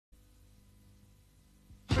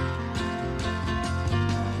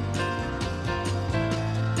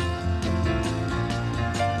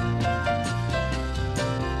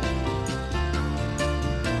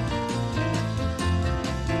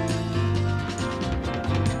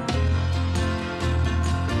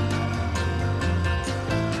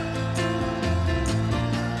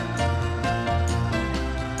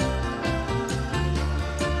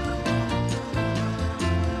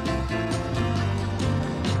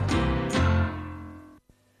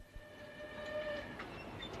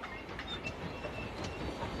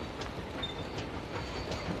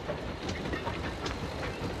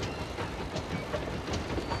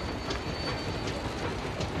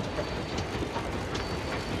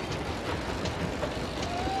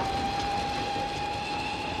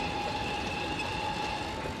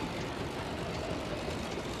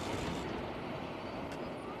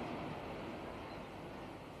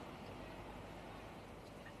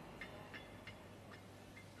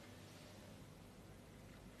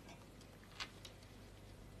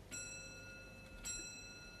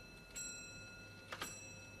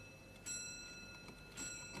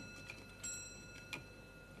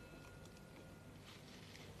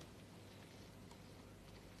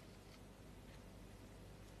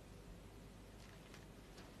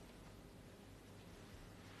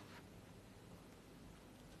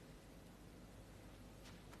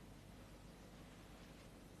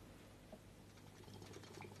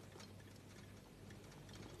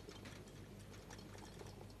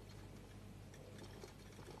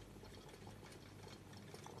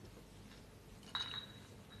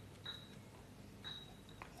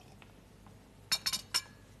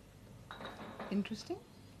Interesting?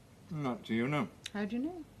 Not to you, no. How do you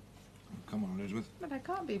know? Oh, come on, Elizabeth. But I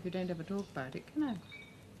can't be if you don't ever talk about it, can I?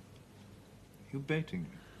 You baiting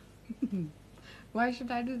me? Why should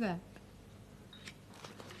I do that?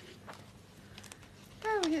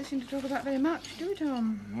 Well, we don't seem to talk about very much, do we,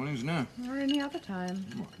 Tom? Mornings, no. Or any other time.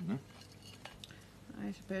 What, no?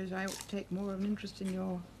 I suppose I ought to take more of an interest in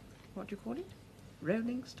your, what do you call it?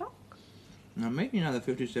 Rolling stock? Now, make me another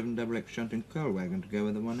 57 double-X shunting coal wagon to go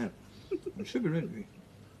with the one out. It should be ready.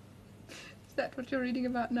 Is that what you're reading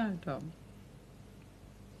about now, Tom?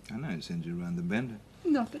 I know it sends you around the bend.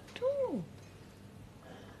 Not at all.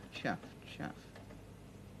 Chuff, chuff.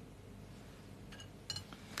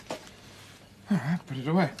 All right, put it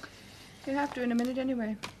away. You'll have to in a minute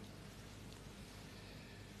anyway.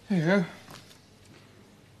 There you go.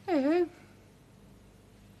 Hey-ho.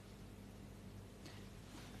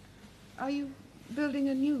 Are you building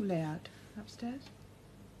a new layout upstairs?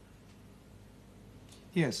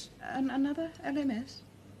 Yes. Another LMS?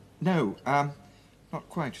 No, not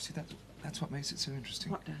quite. You see, that's what makes it so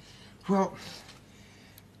interesting. What does? Well,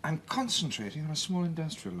 I'm concentrating on a small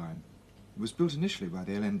industrial line. It was built initially by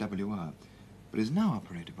the LNWR, but is now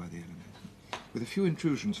operated by the LMS, with a few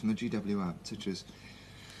intrusions from the GWR, such as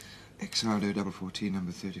XRDO 414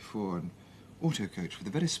 number 34 and auto coach with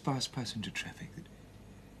a very sparse passenger traffic that...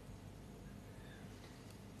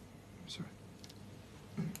 Sorry.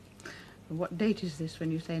 What date is this when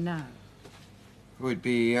you say now? It would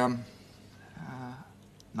be,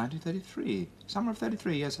 1933. Summer of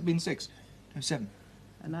 33, yes, I've been 6. No, 7.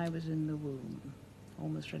 And I was in the womb,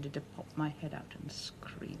 almost ready to pop my head out and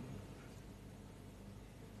scream.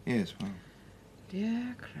 Yes, well...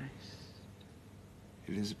 Dear Christ.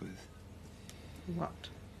 Elizabeth. What?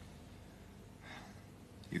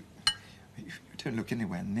 You don't look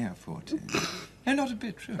anywhere near 40. No, not a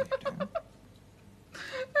bit, truly, you don't.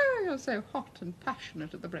 Oh, you're so hot and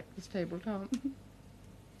passionate at the breakfast table, Tom.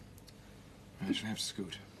 I shall have to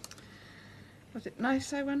scoot. Was it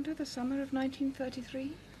nice, I wonder, the summer of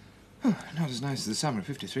 1933? Oh, not as nice as the summer of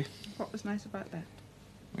 53. What was nice about that?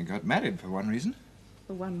 We got married for one reason.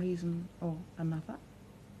 For one reason or another?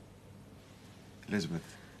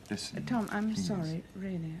 Elizabeth, listen. Tom, I'm please. sorry,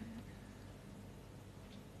 really.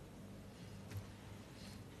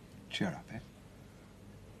 Cheer up, eh?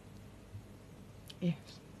 Yes.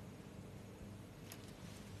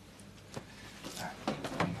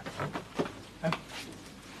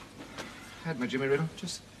 Had my Jimmy Riddle.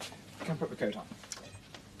 Just come put the coat on.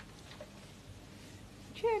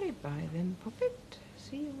 Cheery bye then, Poppet.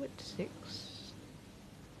 See you at 6.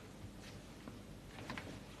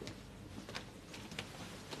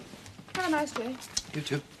 Have a nice day. You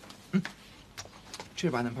too.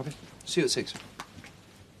 Cheer by then, Poppy. See you at 6.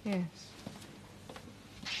 Yes.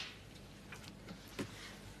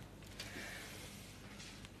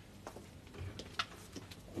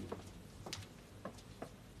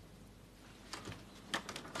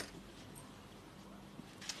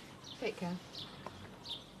 Take care.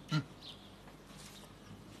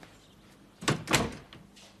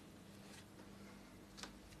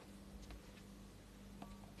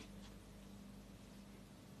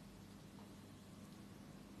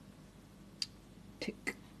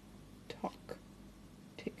 Tick, tock,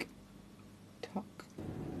 tick, tock.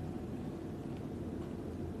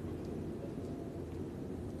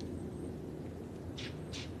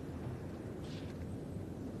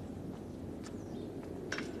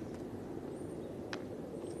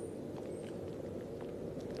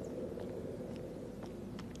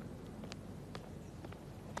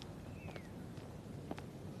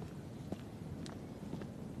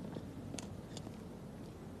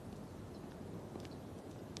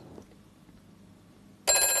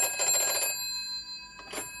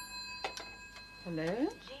 Hello?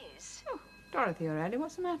 Liz? Oh, Dorothy O'Reilly,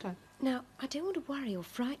 what's the matter? Now, I don't want to worry or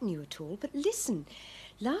frighten you at all, but listen.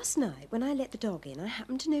 Last night, when I let the dog in, I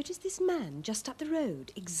happened to notice this man just up the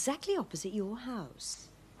road, exactly opposite your house.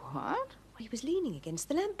 What? Well, he was leaning against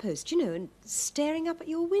the lamppost, you know, and staring up at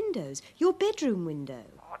your windows, your bedroom window.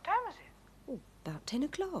 What time is it? Oh, about 10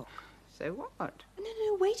 o'clock. So what?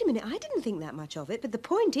 No, wait a minute. I didn't think that much of it, but the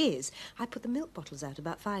point is, I put the milk bottles out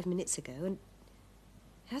about 5 minutes ago, and...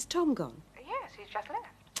 Has Tom gone? Yes, he's just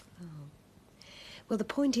left. Oh. Well, the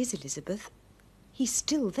point is, Elizabeth, he's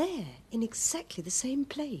still there, in exactly the same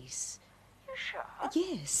place. You sure?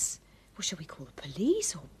 Yes. Well, shall we call the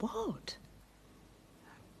police, or what?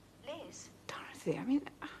 Liz? Dorothy, I mean,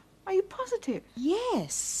 are you positive?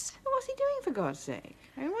 Yes. What's he doing, for God's sake?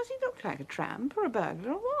 I mean, what's he look like, a tramp or a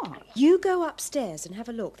burglar or what? You go upstairs and have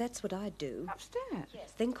a look. That's what I'd do. Upstairs?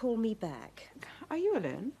 Yes. Then call me back. Are you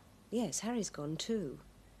alone? Yes, Harry's gone too.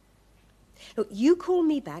 Look, you call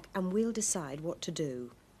me back and we'll decide what to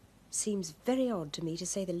do. Seems very odd to me, to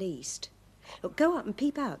say the least. Look, go up and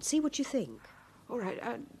peep out. See what you think. All right,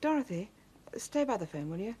 Dorothy, stay by the phone,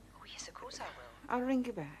 will you? Oh, yes, of course I will. I'll ring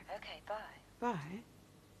you back. OK, bye. Bye.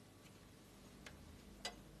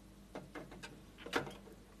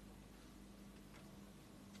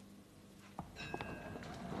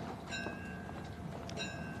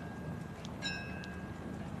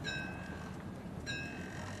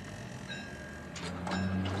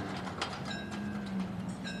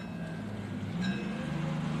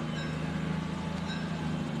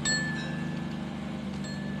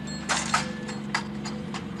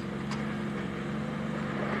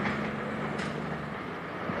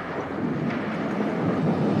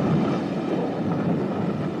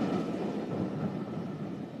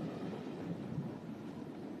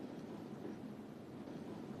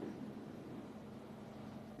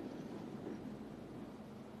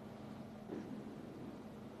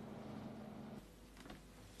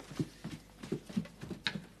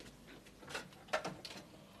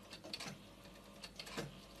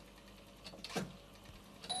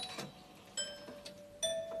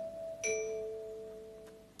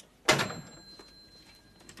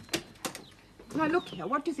 Now, look here,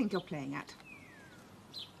 what do you think you're playing at?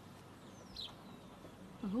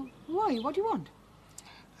 Oh, who are you? What do you want?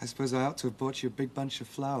 I suppose I ought to have bought you a big bunch of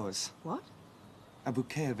flowers. What? A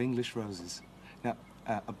bouquet of English roses. Now,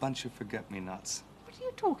 a bunch of forget-me-nots. What are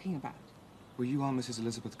you talking about? Were you on Mrs.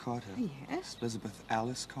 Elizabeth Carter? Yes. Elizabeth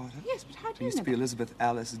Alice Carter? Yes, but how do It you used know to be that? Elizabeth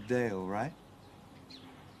Alice Dale, right?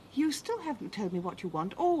 You still haven't told me what you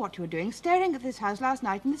want or what you were doing staring at this house last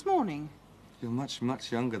night and this morning. You're much,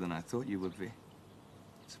 much younger than I thought you would be.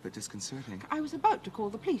 It's a bit disconcerting. I was about to call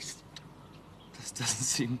the police. This doesn't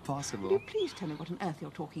seem Will possible. you please tell me what on earth you're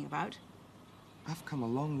talking about? I've come a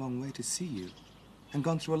long, long way to see you and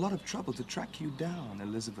gone through a lot of trouble to track you down,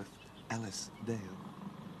 Elizabeth Alice Dale.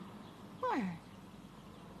 Why?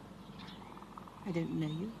 I don't know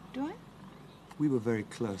you, do I? We were very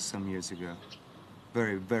close some years ago.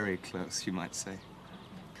 Very, very close, you might say.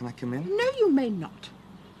 Can I come in? No, you may not.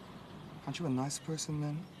 Aren't you a nice person,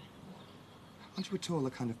 then? Aren't you at all the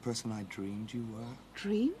kind of person I dreamed you were?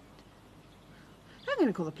 Dreamed? I'm going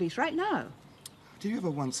to call the police right now. Did you ever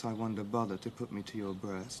once, I wonder, bother to put me to your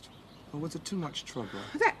breast? Or was it too much trouble?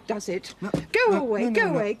 That does it. No, Go no, away, no, no, go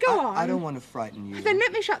no. away, go on. I don't want to frighten you. Then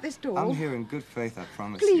let me shut this door. I'm here in good faith, I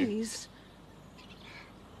promise you. Please.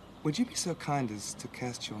 Would you be so kind as to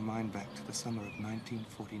cast your mind back to the summer of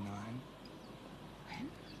 1949? When?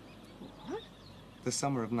 What? The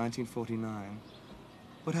summer of 1949.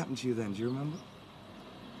 What happened to you then? Do you remember?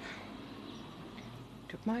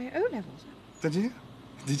 Took my O-levels. Did you?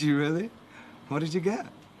 Did you really? What did you get?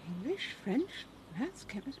 English, French, maths,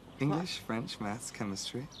 chemistry. English, French, maths,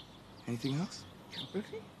 chemistry. Anything else?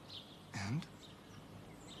 Geography, And?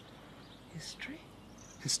 history,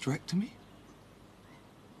 Hysterectomy?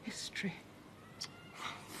 history.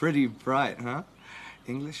 Pretty bright, huh?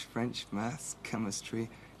 English, French, maths, chemistry,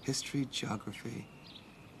 history, geography,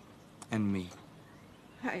 and me.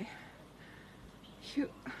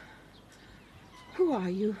 Who are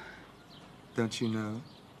you? Don't you know?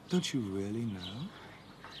 Don't you really know?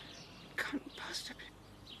 Can't possibly.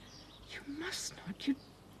 You must not. You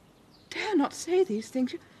dare not say these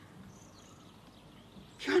things.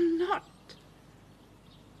 You're not.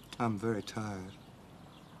 I'm very tired.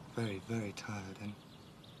 Very, very tired, and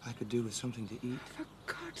I could do with something to eat. For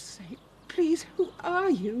God's sake, please, who are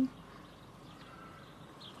you?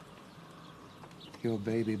 Your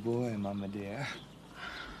baby boy, Mama dear.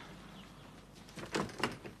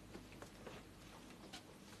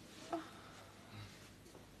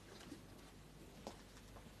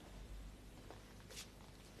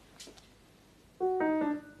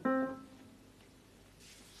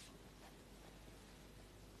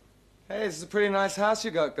 Hey, this is a pretty nice house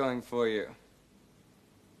you got going for you.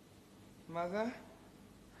 Mother?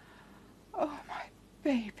 Oh, my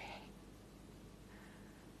baby.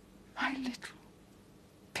 My little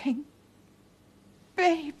pink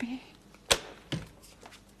baby.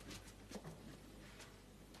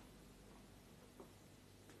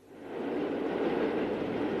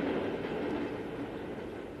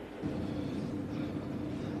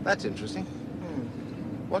 That's interesting.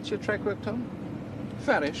 What's your track work, Tom?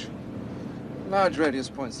 Fairish. Large radius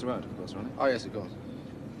points throughout, of course, Ronnie. Oh, yes, of course.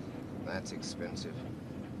 That's expensive.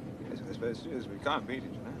 Yes, I suppose it is. We can't beat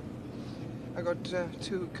it, you know. I got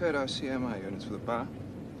 2 Kurdo CMI units for the bar.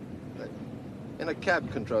 In a cab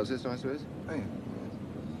control system, I suppose. Oh, yeah.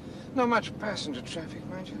 Not much passenger traffic,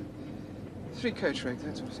 mind you. 3 coach rate,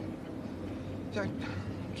 that sort of thing. I'm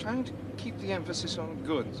trying to keep the emphasis on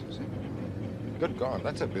goods, you see. Good God,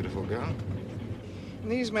 that's a beautiful girl.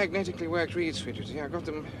 And these magnetically worked reed switches here, I got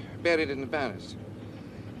them buried in the ballast.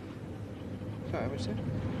 Sorry, what's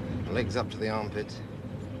that? Legs up to the armpits.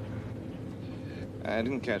 I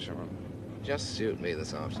didn't catch her. Just suit me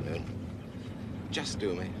this afternoon. Just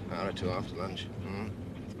do me. Hour or two after lunch. Hmm?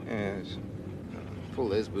 Yes. Pull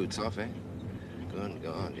those boots off, eh? Good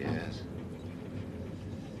God, yes.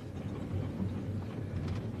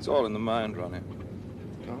 It's all in the mind, Ronnie.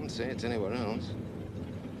 Can't say it's anywhere else.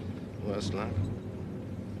 Worse luck.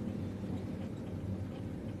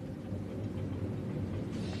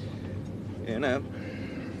 You know,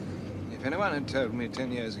 if anyone had told me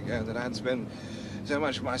 10 years ago that I'd spend so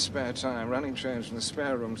much of my spare time running trains from the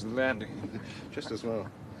spare room to the landing... Just as well.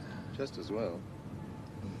 Just as well.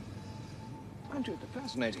 Aren't you the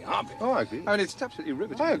fascinating hobby? Oh, I agree. I mean, it's absolutely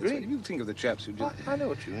riveting. I agree. You think of the chaps who just... I know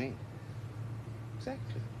what you mean.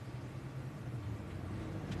 Exactly.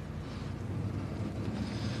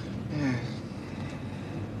 Yes.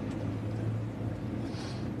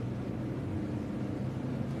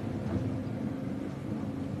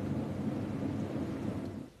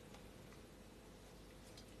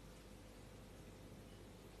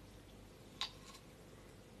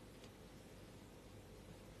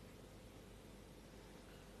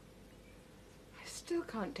 I still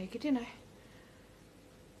can't take it in.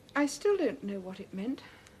 I still don't know what it meant.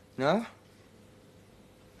 No?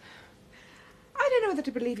 I don't know whether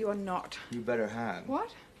to believe you or not. You better have.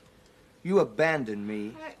 What? You abandoned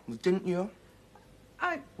me, didn't you?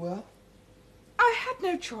 Well? I had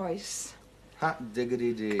no choice. Hot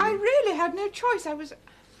diggity-dee. I really had no choice. I was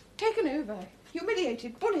taken over,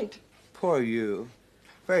 humiliated, bullied. Poor you.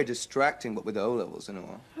 Very distracting, what with the O-levels and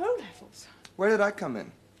all. O-levels? Where did I come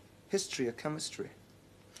in? History or chemistry?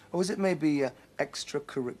 Or was it maybe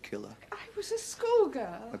extracurricular? I was a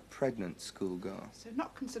schoolgirl. A pregnant schoolgirl. So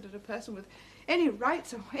not considered a person with any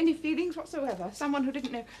rights or any feelings whatsoever. Someone who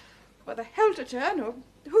didn't know where the hell to turn or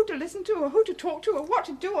who to listen to or who to talk to or what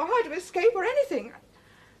to do or how to escape or anything.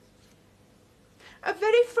 A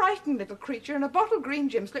very frightened little creature in a bottle green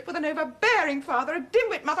gym slip with an overbearing father, a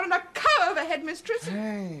dimwit mother and a cow-over headmistress.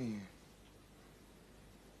 Hey.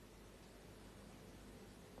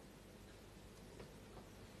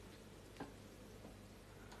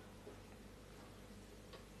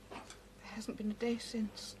 There hasn't been a day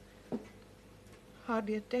since.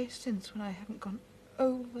 Hardly a day since when I haven't gone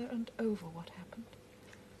over and over what happened.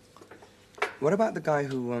 What about the guy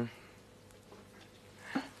who,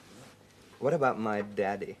 What about my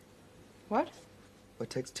daddy? What? What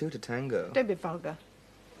takes two to tango? Don't be vulgar.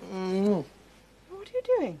 Mm. What are you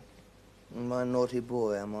doing? My naughty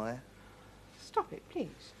boy, am I? Stop it,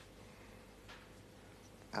 please.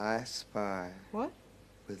 I spy. What?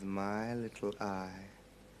 With my little eye,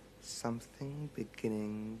 something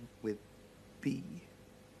beginning with B.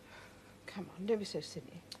 Come on, don't be so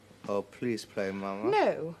silly. Oh, please play, Mama.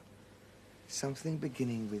 No. Something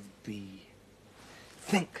beginning with B.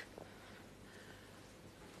 Think.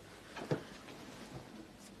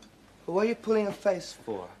 What are you pulling a face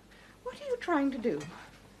for? What are you trying to do?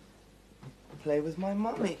 Play with my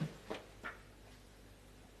mummy.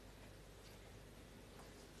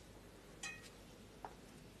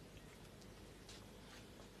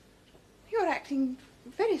 You're acting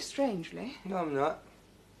very strangely. No, I'm not.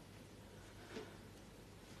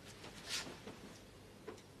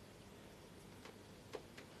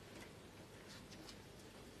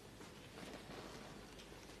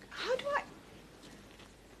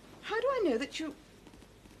 How do I know that you...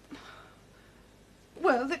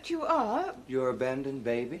 Well, that you are... Your abandoned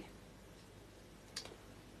baby?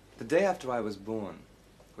 The day after I was born,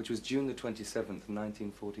 which was June the 27th,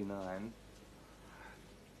 1949,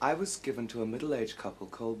 I was given to a middle-aged couple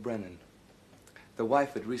called Brennan. The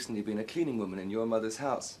wife had recently been a cleaning woman in your mother's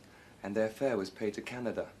house, and their fare was paid to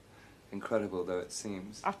Canada. Incredible though it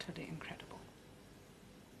seems. Utterly incredible.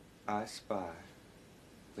 I spy,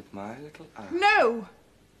 with my little eye, No!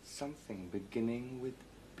 something beginning with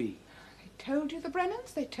B. They told you, the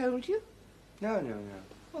Brennans? They told you? No.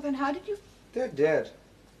 Well, then how did you... They're dead.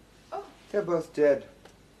 Oh. They're both dead.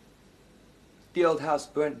 The old house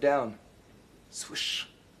burnt down. Swish,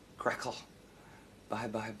 crackle.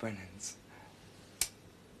 Bye-bye, Brennans.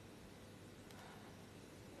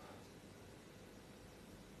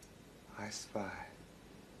 I spy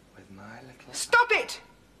with my little... Stop it!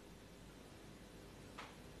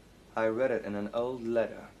 I read it in an old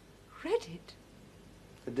letter. Read it?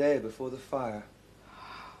 The day before the fire.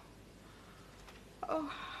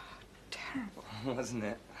 Oh, terrible. Wasn't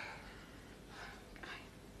it?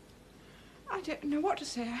 I don't know what to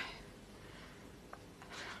say.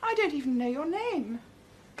 I don't even know your name.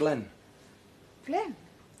 Glen. Glen.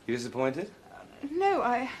 You disappointed?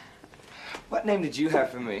 No, What name did you have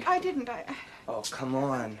for me? I didn't. Oh, come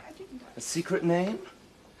on. I didn't. A secret name?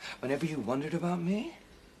 Whenever you wondered about me?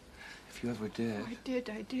 If you ever did.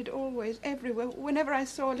 I did, always, everywhere. Whenever I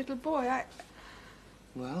saw a little boy,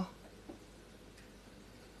 Well?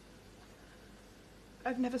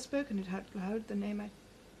 I've never spoken it out loud, the name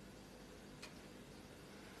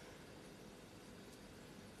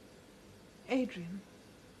Adrian.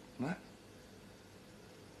 What?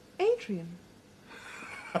 Adrian.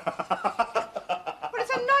 Well,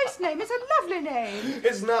 it's a nice name. It's a lovely name.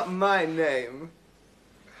 It's not my name.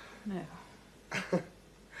 No.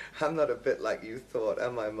 I'm not a bit like you thought,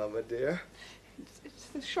 am I, Mama dear? It's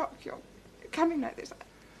the shock. You're coming like this.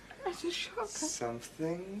 It's a shock.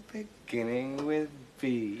 Something beginning with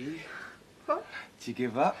B. What? Did you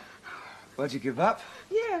give up? What'd you give up?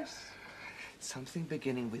 Yes. Something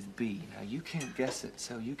beginning with B. Now, you can't guess it,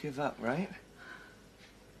 so you give up, right?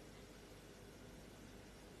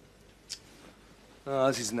 Oh,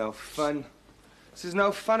 this is no fun. This is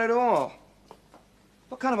no fun at all.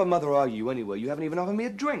 What kind of a mother are you, anyway? You haven't even offered me a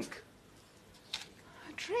drink.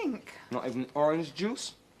 A drink? Not even orange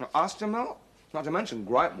juice? Not oyster milk? Not to mention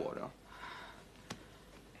gripe water.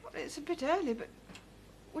 Well, it's a bit early, but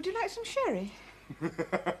would you like some sherry?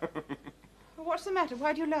 What's the matter?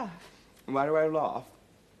 Why do you laugh? Why do I laugh?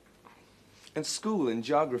 In school, in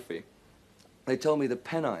geography, they told me the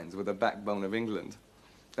Pennines were the backbone of England.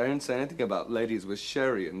 They didn't say anything about ladies with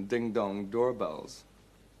sherry and ding-dong doorbells.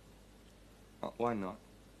 Oh, why not?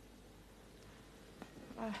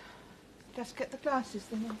 Just get the glasses,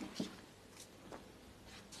 then.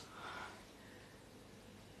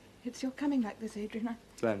 It's your coming like this, Adrian.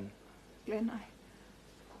 Glen. Glen,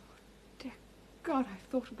 dear God, I've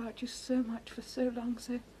thought about you so much for so long,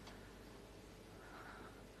 so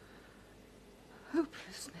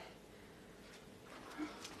hopelessly.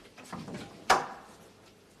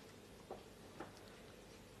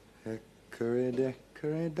 Hickory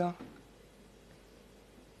dickory dock,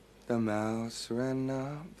 the mouse ran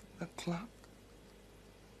up the clock.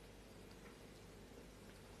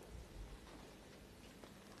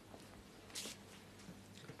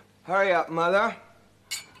 Hurry up, Mother.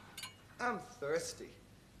 I'm thirsty.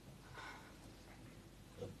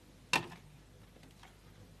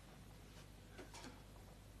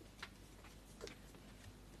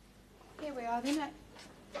 Here we are, then.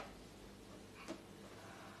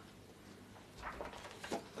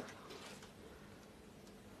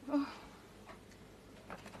 Oh.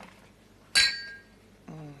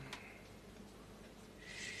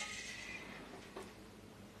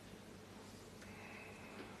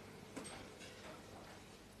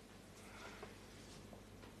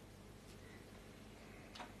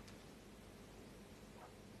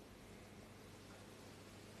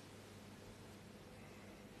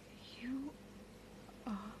 You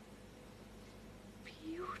are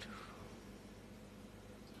beautiful.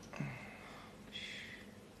 Shh.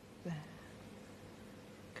 There.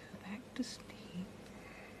 Go back to sleep.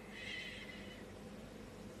 Shh.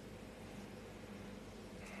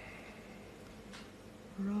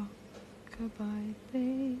 Rock-a-bye,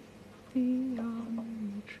 baby,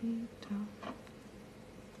 on the treetop.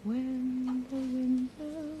 When the wind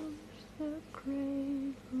blows, the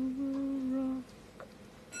cradle will rock.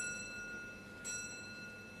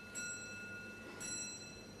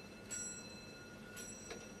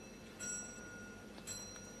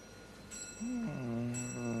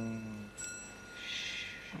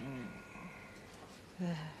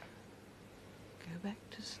 There. Go back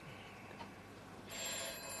to sleep.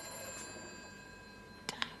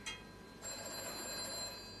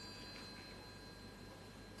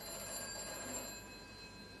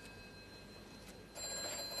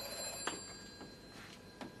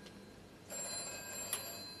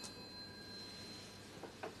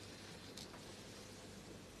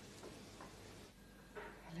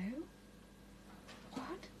 Hello? What?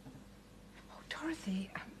 Oh, Dorothy,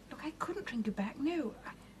 look, I couldn't bring you back, no.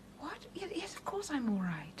 What? Yes, of course I'm all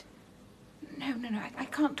right. No, I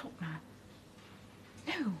can't talk now.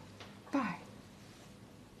 No. Bye.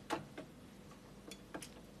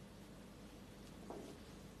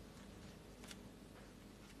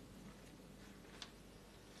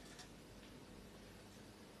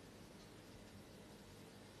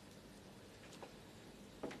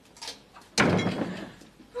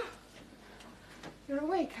 You're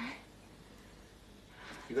awake, eh?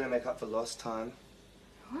 You're going to make up for lost time.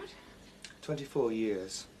 What? 24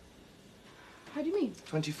 years. How do you mean?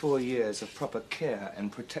 24 years of proper care and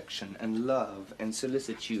protection and love and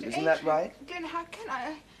solicitude. Isn't that right? Glen, how can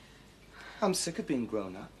I? I'm sick of being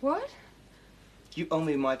grown up. What? You owe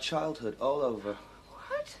me my childhood all over.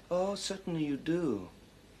 What? Oh, certainly you do.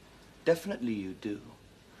 Definitely you do.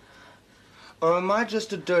 Or am I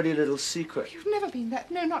just a dirty little secret? You've never been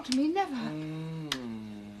that. No, not to me, never.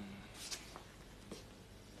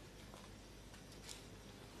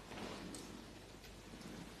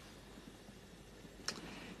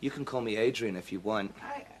 You can call me Adrian if you want.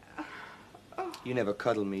 You never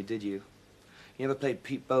cuddled me, did you? You never played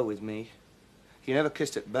Pete Bow with me. You never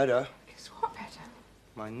kissed it better. Kiss what better?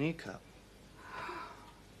 My kneecap.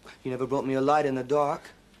 You never brought me a light in the dark.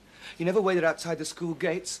 You never waited outside the school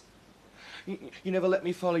gates. You never let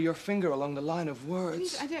me follow your finger along the line of words.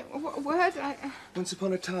 Please, I don't... What word? Once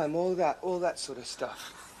upon a time, all that sort of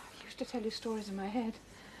stuff. I used to tell you stories in my head.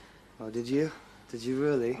 Oh, did you? Did you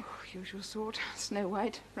really? Oh, usual sort. Snow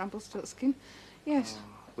White, Rumpelstiltskin. Yes.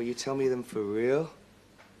 Oh, will you tell me them for real?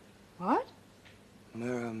 What?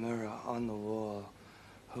 Mirror, mirror on the wall,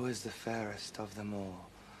 who is the fairest of them all?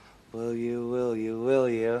 Will you, will you, will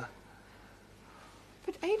you?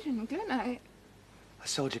 But Adrian, Glen, A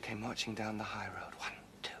soldier came marching down the high road. 1,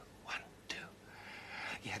 2, 1, 2.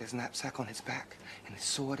 He had his knapsack on his back and his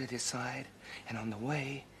sword at his side. And on the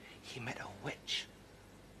way, he met a witch.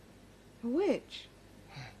 A witch?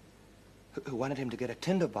 Who wanted him to get a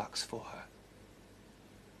tinderbox for her.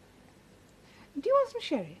 Do you want some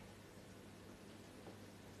sherry?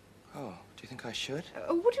 Oh, do you think I should?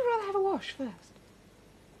 Would you rather have a wash first?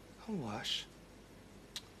 A wash?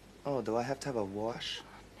 Oh, do I have to have a wash?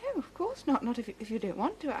 No, of course not. Not if you don't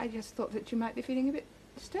want to. I just thought that you might be feeling a bit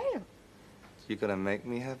stale. You gonna make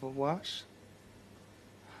me have a wash?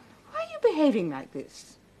 Why are you behaving like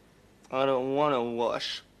this? I don't want a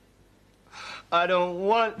wash. I don't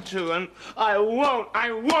want to, and I won't,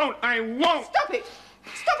 I won't, I won't! Stop it!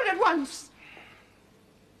 Stop it at once!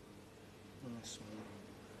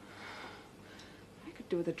 I could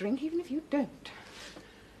do with a drink even if you don't.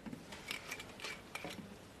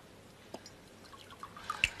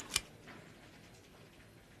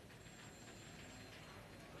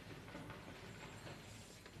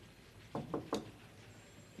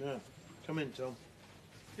 Yeah, come in, Tom.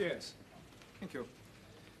 Yes, thank you.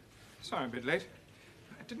 Sorry I'm a bit late.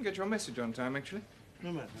 I didn't get your message on time, actually.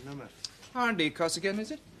 No matter, no matter. R&D course again, is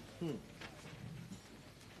it?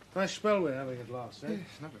 Nice spell we're having at last, eh? Yes,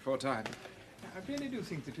 not before time. I really do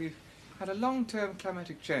think that we've had a long-term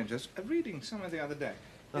climatic change. I was reading some the other day.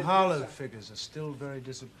 The Harlow figures are still very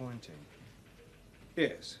disappointing.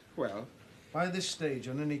 Yes, well... By this stage,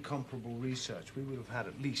 on any comparable research, we would have had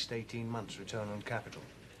at least 18 months return on capital.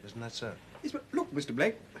 Isn't that so? Yes, but look, Mr.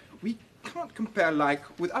 Blake, we can't compare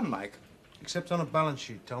like with unlike. Except on a balance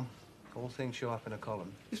sheet, Tom. All things show up in a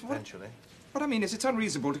column, Yes, eventually. What I mean is it's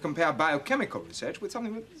unreasonable to compare biochemical research with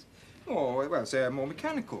something with, or, well, say, a more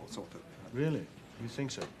mechanical sort of... Really? You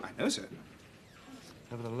think so? I know so.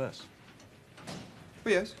 Nevertheless.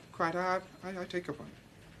 But yes, quite, I take your point.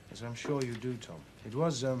 As I'm sure you do, Tom. It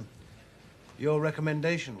was, your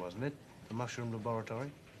recommendation, wasn't it? The mushroom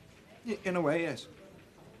laboratory? In a way, yes.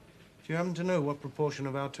 Do you happen to know what proportion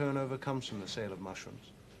of our turnover comes from the sale of mushrooms?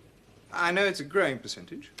 I know it's a growing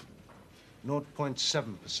percentage.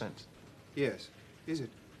 0.7%. Yes. Is it?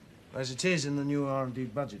 As it is in the new R&D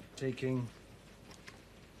budget, taking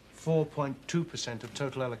 4.2% of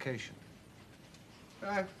total allocation.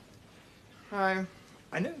 I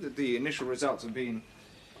know that the initial results have been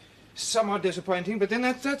somewhat disappointing, but then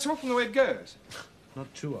that's often the way it goes.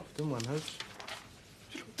 Not too often, one hopes.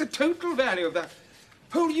 The total value of that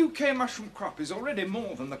whole UK mushroom crop is already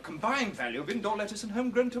more than the combined value of indoor lettuce and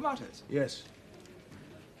homegrown tomatoes. Yes.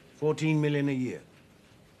 14 million a year.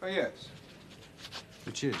 Oh, yes.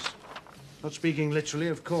 Which is, not speaking literally,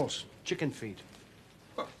 of course, chicken feed.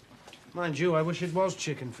 Well, Mind you, I wish it was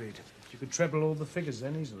chicken feed. You could treble all the figures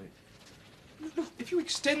then easily. look, if you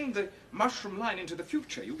extend the mushroom line into the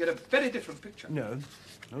future, you get a very different picture. No,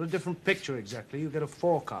 not a different picture exactly. You get a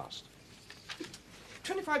forecast.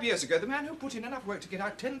 25 years ago, the man who put in enough work to get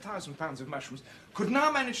out 10,000 pounds of mushrooms could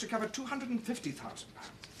now manage to cover 250,000 pounds.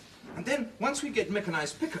 And then, once we get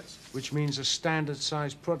mechanized pickers... Which means a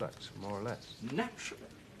standard-sized product, more or less. Naturally.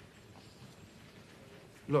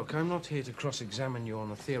 Look, I'm not here to cross-examine you on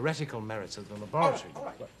the theoretical merits of the laboratory. All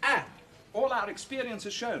right. And all our experience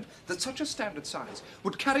has shown that such a standard size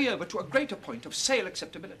would carry over to a greater point of sale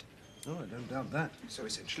acceptability. Oh, I don't doubt that. So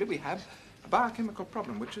essentially, we have a biochemical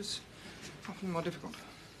problem, which is often more difficult.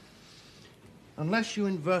 Unless you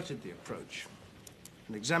inverted the approach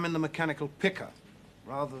and examined the mechanical picker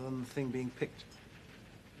rather than the thing being picked.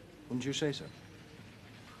 Wouldn't you say so?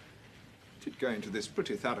 I did go into this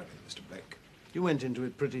pretty thoroughly, Mr. Blake. You went into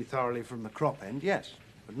it pretty thoroughly from the crop end, yes,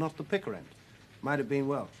 but not the picker end. Might have been,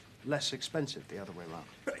 well, less expensive the other way round.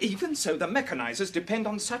 Even so, the mechanizers depend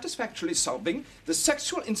on satisfactorily solving the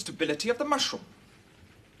sexual instability of the mushroom.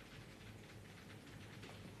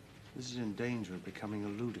 This is in danger of becoming a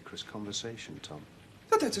ludicrous conversation, Tom.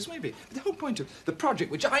 But that's as may be. The whole point of the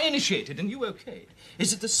project which I initiated and you okayed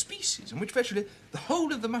is that the species on which virtually the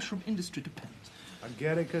whole of the mushroom industry depends.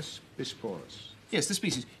 Agaricus bisporus. Yes, the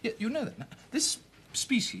species. You know that. Now, this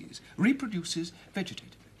species reproduces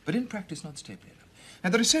vegetatively, but in practice not stably enough.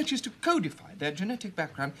 And the research is to codify their genetic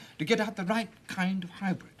background to get out the right kind of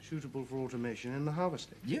hybrid. Suitable for automation in the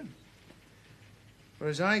harvesting. Yeah.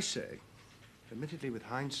 Whereas I say, admittedly with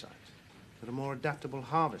hindsight, that a more adaptable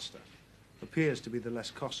harvester appears to be the less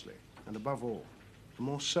costly, and above all, the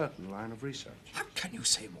more certain line of research. How can you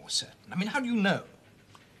say more certain? I mean, how do you know?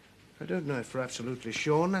 I don't know if we're absolutely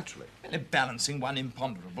sure, naturally. Well, they're balancing one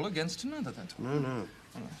imponderable against another, that's all. No.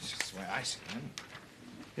 Well, that's just the way I see it.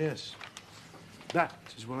 Yes. That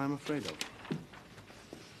is what I'm afraid of.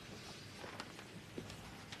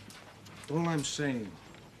 All I'm saying,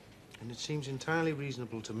 and it seems entirely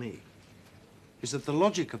reasonable to me, is that the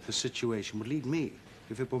logic of the situation would lead me,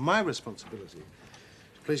 if it were my responsibility,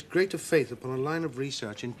 to place greater faith upon a line of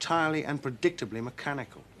research entirely and predictably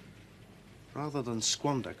mechanical, rather than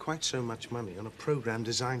squander quite so much money on a program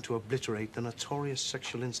designed to obliterate the notorious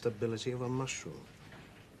sexual instability of a mushroom.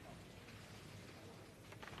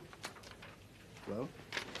 Well,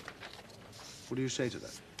 what do you say to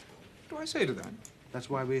that? What do I say to that? That's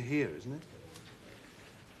why we're here, isn't it?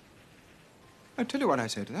 I'll tell you what I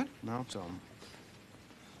say to that. Now, Tom.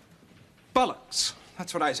 Bollocks.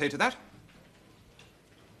 That's what I say to that.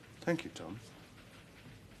 Thank you, Tom.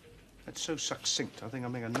 That's so succinct, I think I'll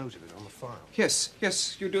make a note of it on the file.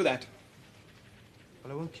 Yes, you do that.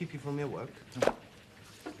 Well, I won't keep you from your work.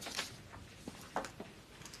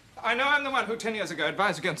 I know I'm the one who 10 years ago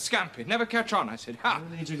advised against scampi. Never catch on, I said. Ha!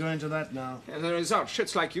 No need to go into that now. As a result,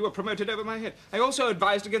 shits like you were promoted over my head. I also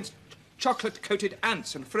advised against chocolate-coated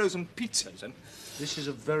ants and frozen pizzas and... This is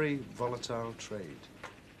a very volatile trade.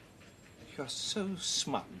 You're so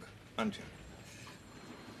smug, aren't you?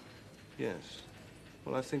 Yes.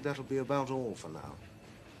 Well, I think that'll be about all for now.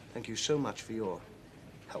 Thank you so much for your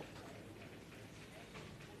help.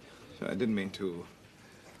 I didn't mean to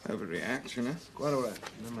overreact, you know. Quite all right.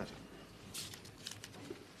 No matter.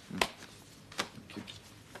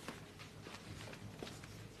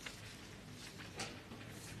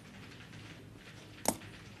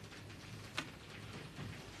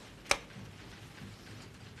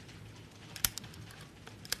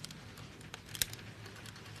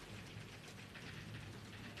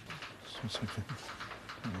 Thank you.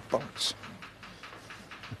 Bollocks.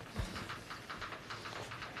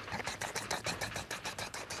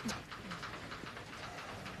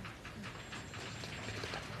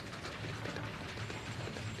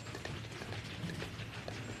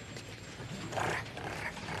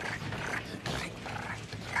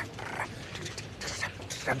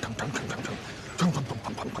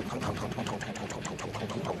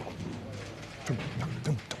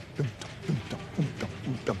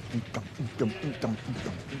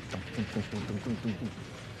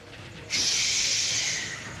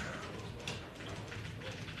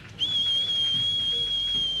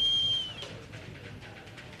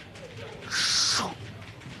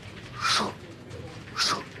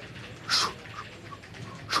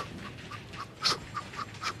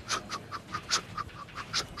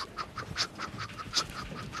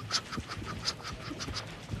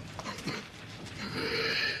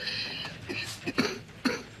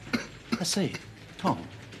 I say, Tom,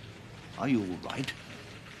 are you all right?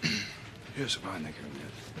 Yes, fine, thank you.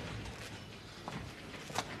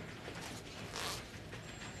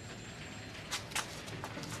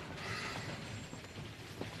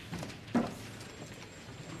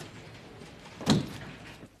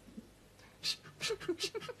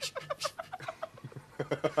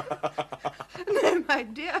 No, my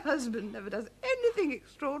dear husband never does anything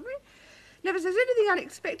extraordinary. Never says anything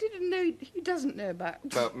unexpected, and no, he doesn't know about...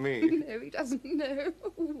 About me? No, he doesn't know.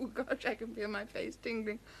 Oh, gosh, I can feel my face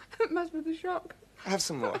tingling. It must be the shock. Have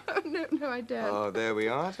some more. Oh, no, I don't. Oh, there we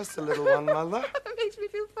are. Just a little one, Mother. It makes me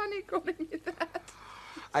feel funny calling you that.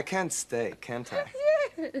 I can't stay, can't I?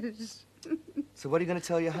 Yes. So what are you going to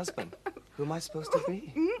tell your husband? Who am I supposed to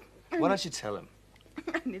be? Why don't you tell him?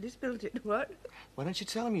 I nearly spilled it. What? Why don't you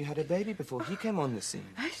tell him you had a baby before he came on the scene?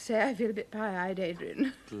 I say, I feel a bit pie-eyed,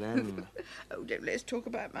 Adrian. Glen. Oh, don't let's talk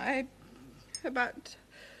about about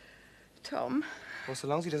Tom. Well, so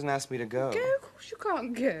long as he doesn't ask me to go. Go? Of course you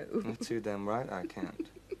can't go. You're too damn right I can't.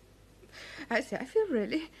 I say, I feel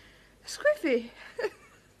really squiffy.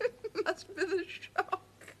 Must be the shock.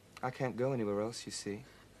 I can't go anywhere else, you see.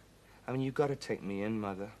 I mean, you've got to take me in,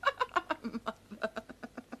 Mother. Mother.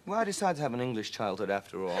 Well, I decided to have an English childhood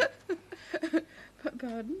after all.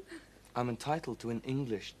 Pardon? I'm entitled to an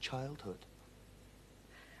English childhood.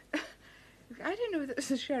 I don't know whether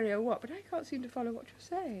this is sherry or what, but I can't seem to follow what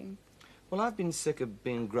you're saying. Well, I've been sick of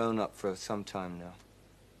being grown up for some time now.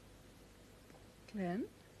 Glen?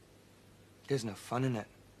 There's no fun in it.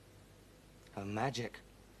 No magic.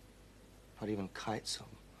 Not even kites or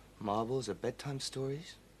marbles or bedtime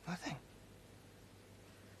stories. Nothing.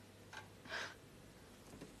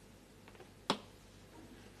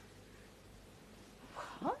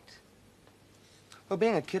 What? Well,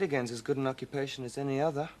 being a kid again's as good an occupation as any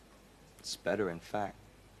other. It's better, in fact.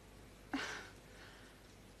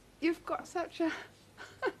 You've got such a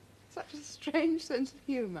strange sense of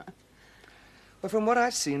humor. Well, from what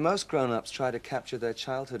I've seen, most grown-ups try to capture their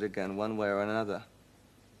childhood again one way or another.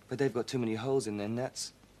 But they've got too many holes in their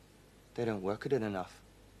nets. They don't work at it enough.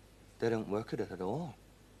 They don't work at it at all.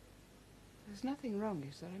 There's nothing wrong,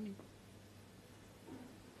 is there? I mean,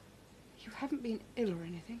 you haven't been ill or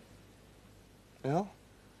anything? Well,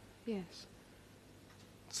 Yes.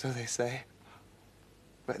 so they say.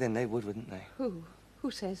 But then they would, wouldn't they? Who? Who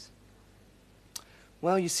says?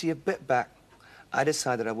 Well, you see, a bit back, I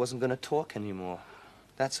decided I wasn't going to talk anymore.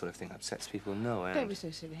 That sort of thing upsets people, no end. Don't be so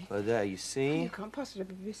silly. Well, there, you see. You can't possibly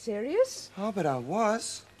be serious. Oh, but I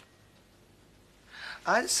was.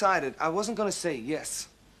 I decided I wasn't going to say yes.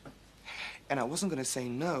 And I wasn't going to say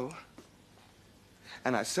no.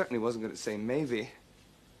 And I certainly wasn't going to say maybe.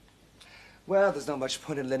 Well, there's not much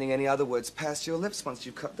point in letting any other words pass your lips once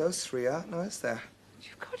you've cut those three out, no, is there?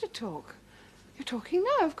 You've got to talk. You're talking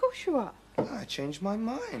now, of course you are. I changed my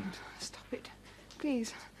mind. Stop it.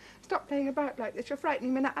 Please. Stop playing about like this. You're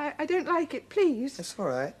frightening me. I don't like it. Please. It's all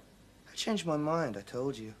right. I changed my mind, I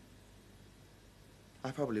told you. I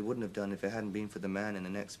probably wouldn't have done if it hadn't been for the man in the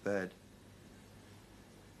next bed.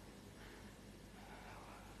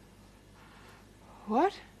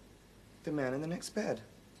 What? The man in the next bed.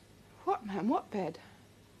 What man? What bed?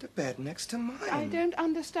 The bed next to mine. I don't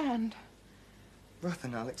understand. Well,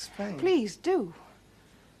 then I'll explain. Please do.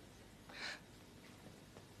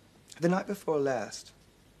 The night before last,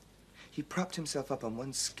 he propped himself up on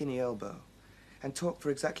one skinny elbow and talked for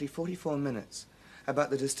exactly 44 minutes about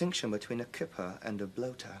the distinction between a kipper and a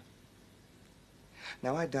bloater.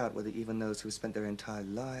 Now, I doubt whether even those who spent their entire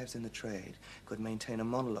lives in the trade could maintain a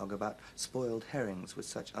monologue about spoiled herrings with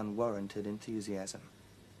such unwarranted enthusiasm.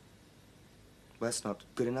 Well, that's not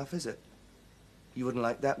good enough, is it? You wouldn't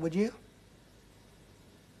like that, would you?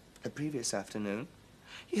 The previous afternoon,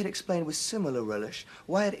 he had explained with similar relish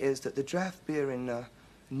why it is that the draft beer in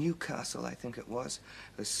Newcastle, I think it was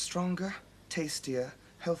stronger, tastier,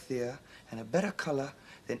 healthier, and a better color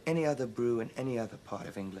than any other brew in any other part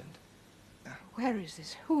of England. Where is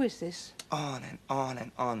this? Who is this? On and on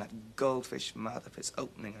and on, that goldfish mouth of his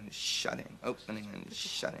opening and shutting, opening and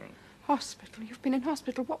shutting. Hospital. You've been in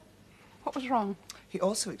hospital. What was wrong? He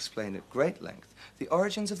also explained at great length the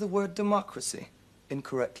origins of the word democracy,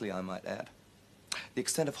 incorrectly, I might add, the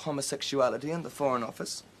extent of homosexuality in the Foreign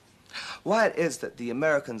Office, why it is that the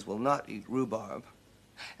Americans will not eat rhubarb,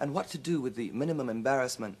 and what to do with the minimum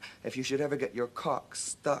embarrassment if you should ever get your cock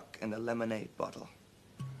stuck in a lemonade bottle.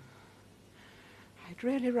 I'd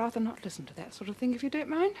really rather not listen to that sort of thing, if you don't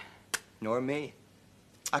mind. Nor me.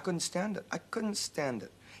 I couldn't stand it. I couldn't stand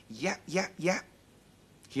it. Yap.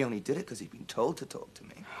 He only did it because he'd been told to talk to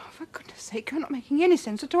me. Oh, for goodness sake, you're not making any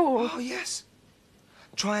sense at all. Oh, yes.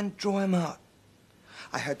 Try and draw him out.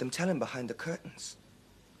 I heard them tell him behind the curtains.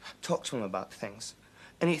 Talk to him about things.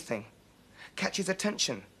 Anything. Catch his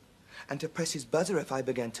attention. And to press his buzzer if I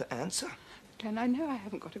began to answer. Glen, I know I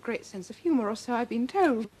haven't got a great sense of humor, or so I've been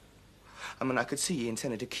told. I mean, I could see he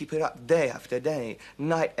intended to keep it up day after day,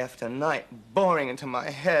 night after night, boring into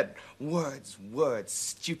my head. Words,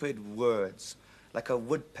 stupid words. Like a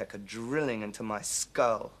woodpecker drilling into my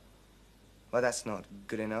skull. Well, that's not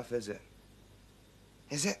good enough, is it?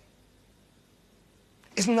 Is it?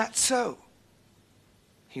 Isn't that so?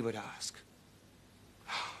 He would ask.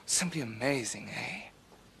 Simply amazing, eh?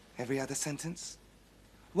 Every other sentence.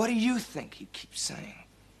 What do you think he'd keep saying?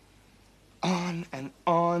 On and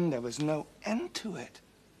on, there was no end to it.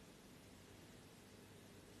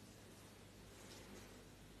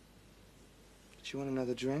 Do you want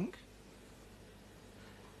another drink?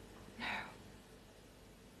 No.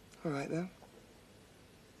 All right, then.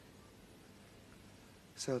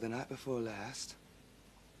 So, the night before last,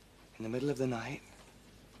 in the middle of the night,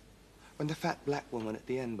 when the fat black woman at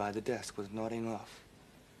the end by the desk was nodding off,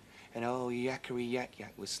 and old Yakkery Yak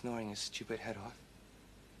Yak was snoring his stupid head off,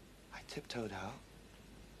 I tiptoed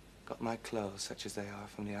out, got my clothes, such as they are,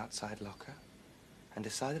 from the outside locker, and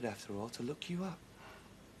decided, after all, to look you up.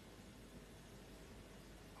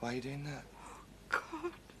 Why are you doing that?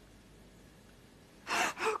 God.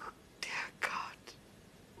 Oh, dear God.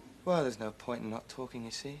 Well, there's no point in not talking,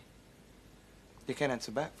 you see. You can't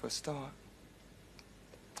answer back for a start.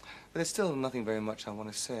 But there's still nothing very much I want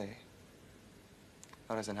to say.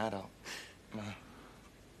 Not as an adult. No.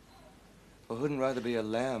 Well, who'd rather be a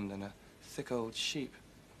lamb than a thick old sheep?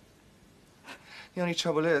 The only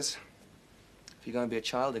trouble is, if you're going to be a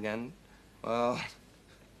child again, well,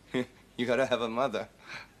 you got to have a mother.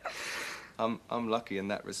 I'm lucky in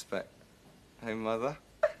that respect. Hey, Mother?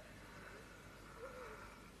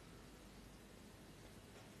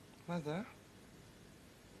 Mother?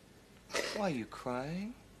 Why are you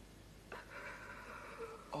crying?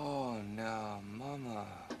 Oh, no, Mama.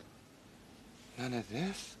 None of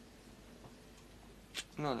this?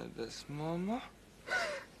 None of this, Mama?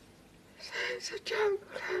 It's a joke,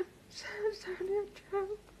 Glen. It's only a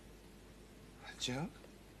joke. A joke?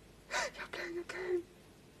 You're playing a game.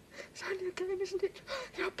 It's only a game, isn't it?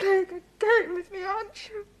 You're playing a game with me, aren't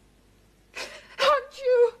you? Aren't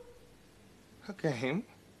you? A game?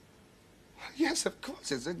 Yes, of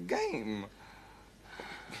course, it's a game.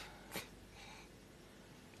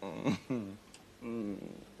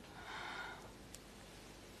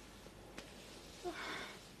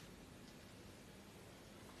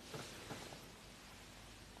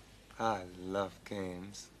 I love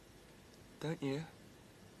games. Don't you?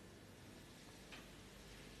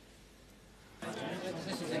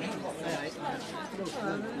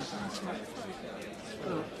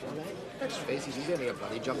 Let's face it, he's only a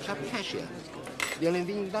bloody jumped-up cashier. The only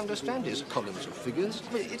thing he can understand is columns of figures.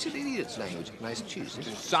 I mean, it's an idiot's language. Nice cheese.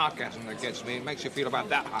 It's sarcasm that gets me. It makes you feel about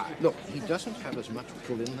that high. Look, he doesn't have as much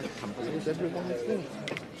pull in the company as everyone thinks.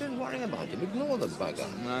 Don't worry about him. Ignore the bugger.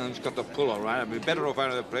 No, he's got the pull, all right. I'd be better off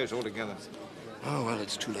out of the place altogether. Oh, well,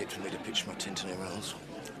 it's too late for me to pitch my tent anywhere else.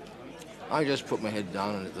 I just put my head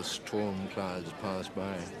down and let the storm clouds pass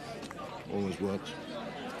by. Always works.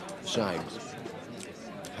 Besides,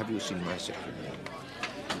 have you seen my secretary?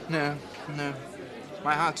 No, no.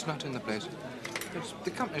 My heart's not in the place. The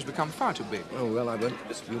company's become far too big. Oh, well, I won't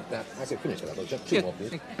dispute that. I say finish that. I'll just two more,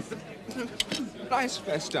 please. Nice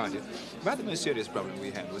first started. About the most serious problem we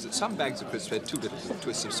had was that some bags of crisps had too little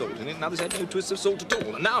twists of salt in it, and others had no twists of salt at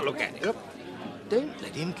all. And now look at it. Yep. Don't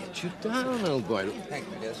let him get you down, old boy. Look, Thank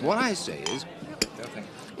you, dear sir. what I say is, No, thank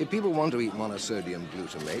you. if people want to eat monosodium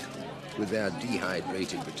glutamate with their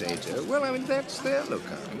dehydrated potato, well, I mean, that's their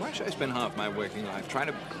lookout. Why should I spend half my working life trying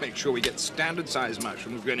to make sure we get standard-sized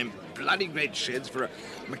mushrooms grown in bloody great sheds for a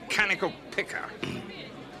mechanical picker?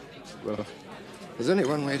 Well, there's only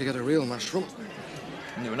one way to get a real mushroom.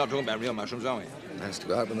 No, we're not talking about real mushrooms, are we? That's to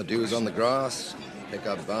go out when the dew's on the grass, pick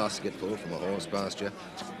up a basketful from a horse pasture.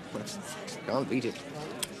 Can't beat it.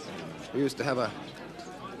 We used to have a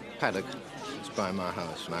paddock just by my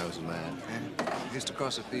house when I was a lad. Yeah. I used to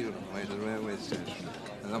cross a field on the way to the railway station.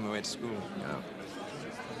 I was on my way to school. Yeah.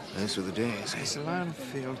 Those were the days. I used to lie on the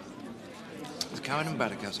field with coward and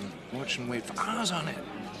buttercups and watch and wait for hours on it.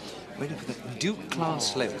 Waiting for the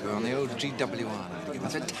Duke-class slope on the old GWR line to give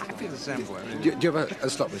us a taffy to sample. Do you have a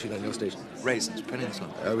slot machine on your station? Raisins, penny and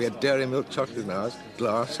slot. We had dairy milk chocolate in ours,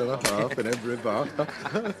 glass and a half in every bar.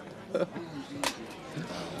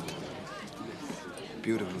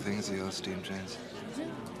 Beautiful things, the old steam trains.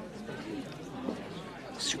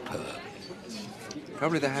 Superb.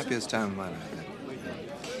 Probably the happiest time of my life.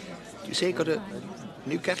 You say you got a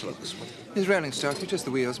new catalogue this one? His railing stock, just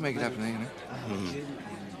the wheels, make it happen, you know.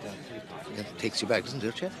 It takes you back, doesn't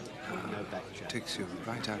it, Chef? Takes you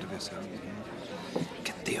right out of yourself.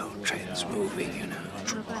 Get the old trains moving, you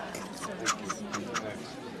know.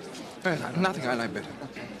 Well, nothing I like better.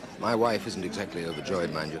 My wife isn't exactly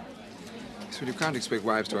overjoyed, mind you. So you can't expect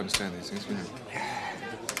wives to understand these things, can you?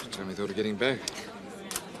 Tell me, thought of getting back.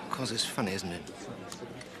 Of course, it's funny, isn't it?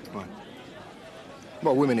 What?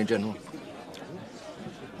 Well, women in general.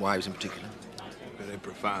 Wives in particular. Very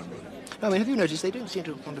profound. I mean, have you noticed they don't seem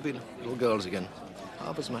to want to be little girls again?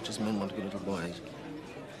 Half as much as men want to be little boys.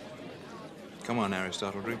 Come on,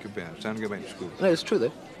 Aristotle, drink your beer. It's time to go back to school. No, it's true,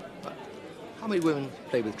 though. How many women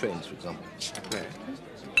play with trains, for example? Play.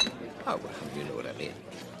 Oh, well, you know what I mean.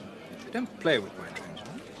 I don't play with my trains,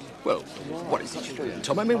 right? Well, what is it you're doing,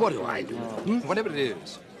 Tom? I mean, what do I do? Whatever it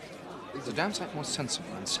is, it's a damn sight more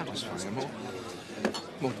sensible and satisfying and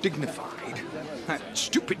more dignified. That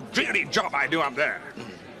stupid, dreary job I do up there.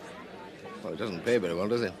 Well, it doesn't pay very well,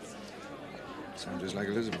 does it? Sounds just like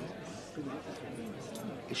Elizabeth.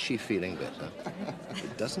 Is she feeling better?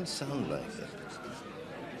 It doesn't sound like it.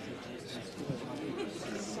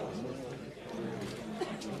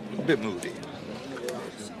 bit moody.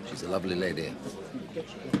 She's a lovely lady.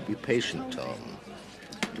 Be patient, Tom.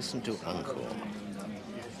 Listen to Uncle.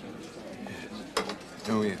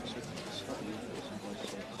 Oh, yes.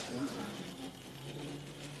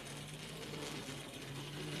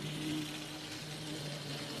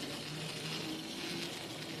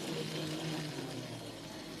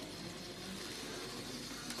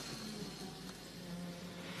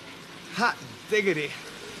 Hot diggity.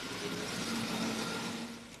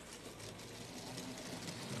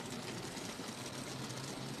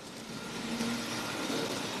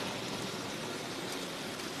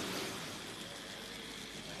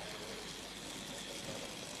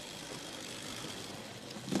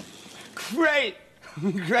 Great!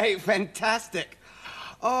 Great, fantastic.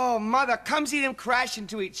 Oh, Mother, come see them crash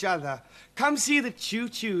into each other. Come see the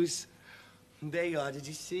choo-choos. There you are, did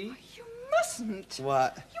you see? You mustn't.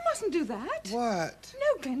 What? You mustn't do that. What?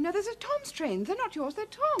 No, Glen, no, those are Tom's trains. They're not yours, they're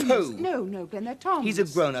Tom's. Pooh. No, no, Glen, they're Tom's. He's a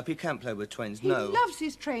grown-up, he can't play with trains, no. He loves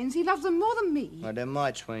his trains. He loves them more than me. Well, they're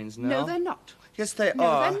my trains now. No, they're not. Yes, they No,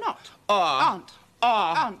 are. they're not. Are. Aren't.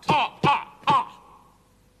 Are. Aren't. Are.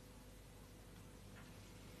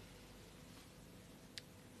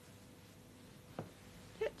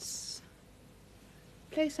 Let's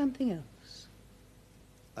play something else.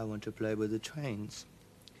 I want to play with the trains.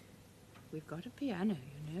 We've got a piano,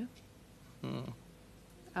 you know.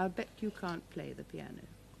 I'll bet you can't play the piano.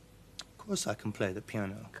 Of course I can play the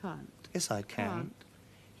piano. Can't. Yes, I can. Can't.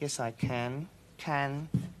 Yes, I can. Can.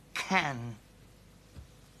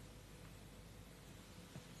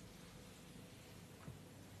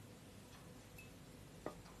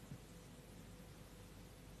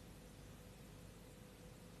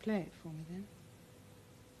 Play it for me, then.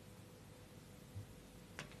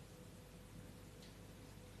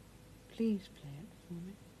 Please play it for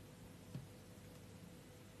me.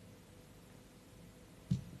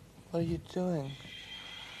 What are you doing?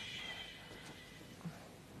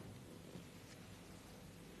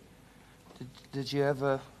 Did you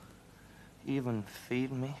ever even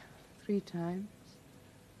feed me? 3 times.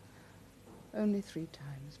 Only 3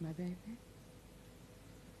 times, my baby.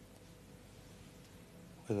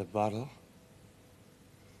 With a bottle?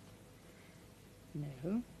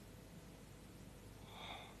 No.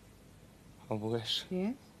 I wish.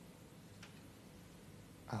 Yes?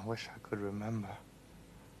 I wish I could remember.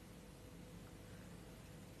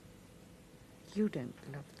 You don't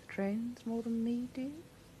love the trains more than me, do you?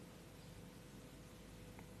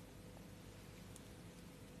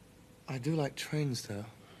 I do like trains, though.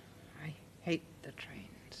 I hate the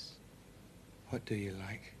trains. What do you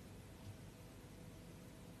like?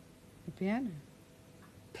 The piano.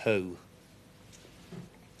 Pooh.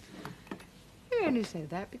 You only say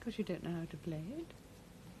that because you don't know how to play it.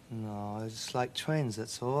 No, I just like trains,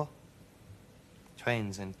 that's all.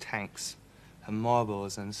 Trains and tanks and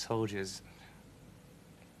marbles and soldiers.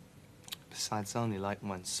 Besides, I only like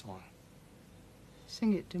one song.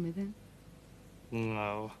 Sing it to me, then.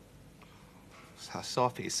 No. It's a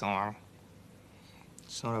soppy song.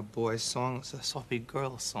 It's not a boy's song, it's a soppy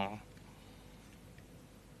girl song.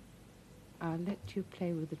 I'll let you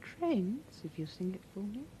play with the trains if you sing it for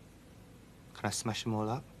me. Can I smash them all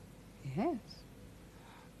up? Yes.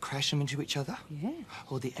 Crash them into each other? Yes.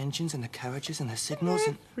 All the engines and the carriages and the signals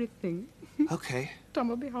and... Everything. Okay. Tom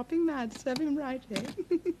will be hopping mad. Serve him right, eh?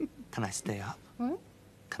 Can I stay up? What?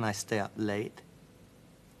 Can I stay up late?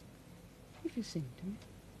 If you sing to me.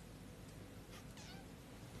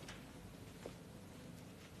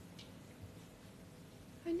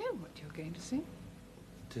 I know what you're going to sing.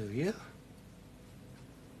 Do you?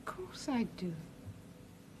 Of course I do.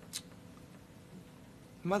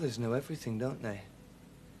 Mothers know everything, don't they?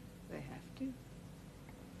 They have to.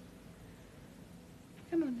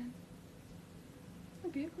 Come on, then.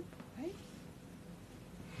 I'll be a good boy.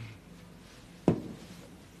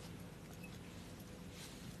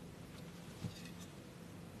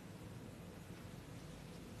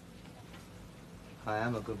 I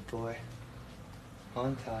am a good boy,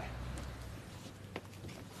 aren't I?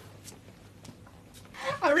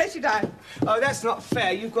 I'll race you down. Oh, that's not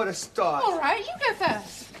fair. You've got to start. All right, you go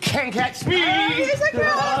first. Can't catch me! Yes, I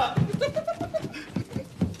can.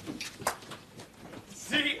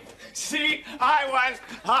 See, I won.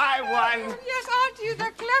 Oh, yes, aren't you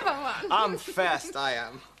the clever one? I'm fast, I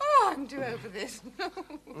am. Oh, I'm too over this.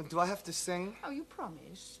 Do I have to sing? Oh, you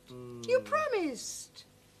promised. You promised.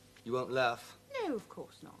 You won't laugh. No, of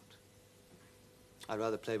course not. I'd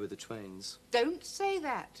rather play with the trains. Don't say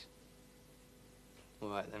that. All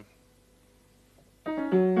right, then.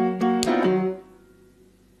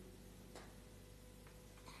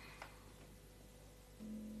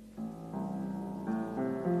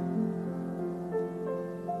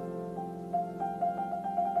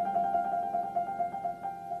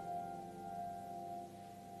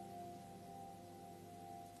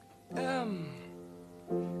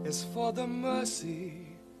 for the mercy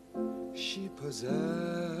she possesses.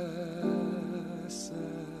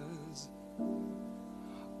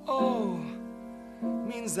 O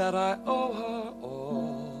means that I owe her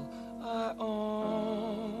all I own.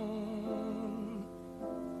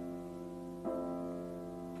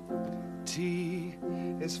 T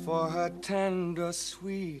is for her tender,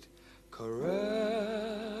 sweet caresses.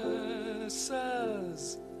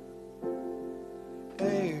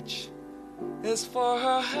 H is for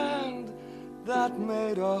her hand that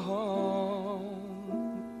made her home.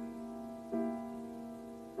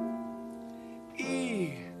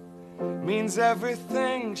 E means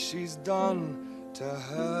everything she's done to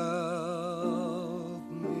help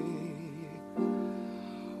me.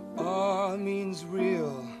 R means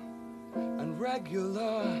real and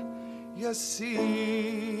regular, you see.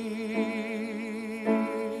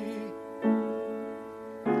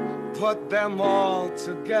 Put them all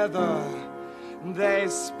together, they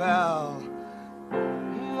spell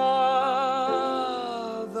mother.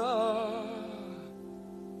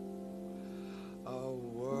 A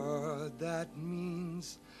word that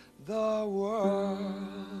means the world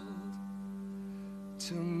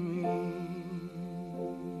to me.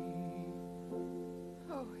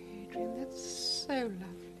 Oh, Adrian, that's so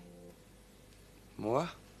lovely. More?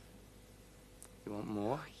 You want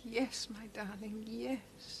more? Yes, my darling,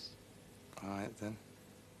 yes. All right, then.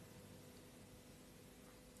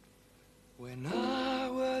 When I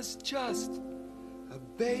was just a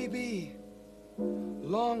baby,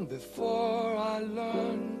 long before I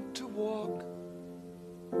learned to walk,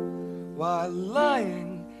 while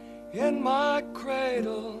lying in my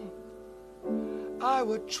cradle, I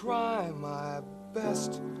would try my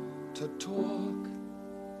best to talk.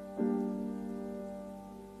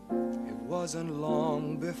 It wasn't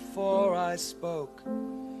long before I spoke,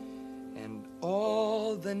 and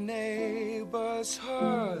all the neighbors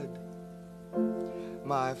heard.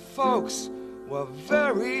 My folks were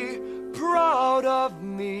very proud of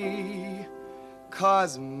me,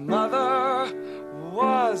 'cause mother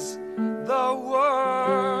was the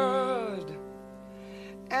word.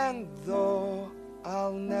 And though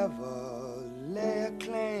I'll never lay a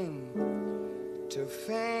claim to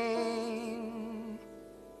fame,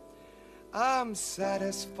 I'm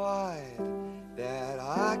satisfied that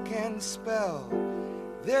I can spell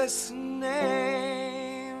this name.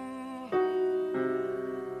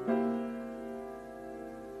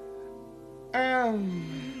 M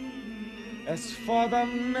is for the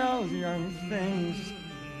million things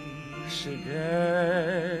she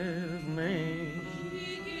gave me.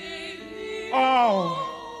 O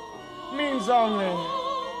means only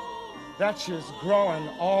that she's growing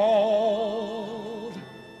old.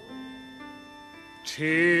 T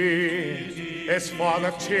is for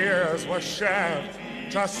the tears were shed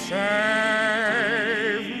to save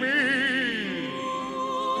me.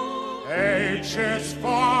 H is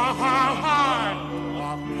for her heart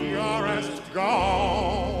of purest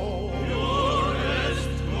gold.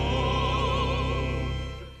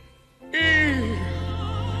 E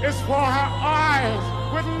is for her eyes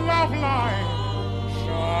with love light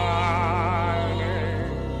shining.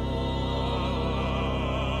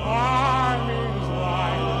 I means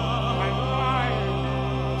light, and light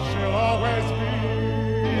she'll always be.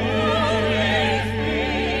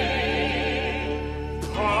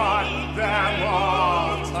 Put them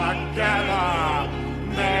all together,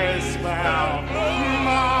 they spell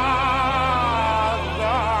mother.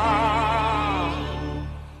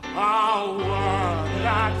 A word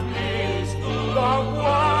that means the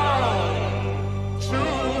world to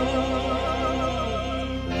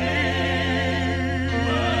me.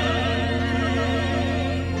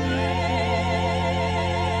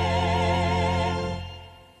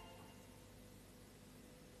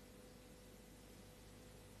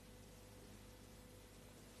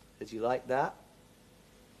 Did you like that?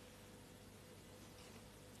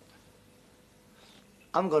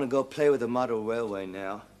 I'm gonna go play with the model railway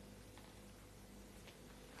now.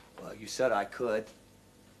 Well, you said I could.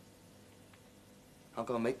 I'm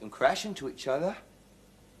gonna make them crash into each other.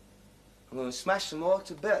 I'm gonna smash them all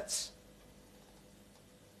to bits.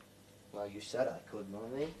 Well, you said I could,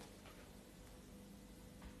 Mommy.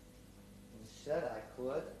 You said I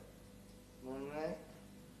could, Mommy.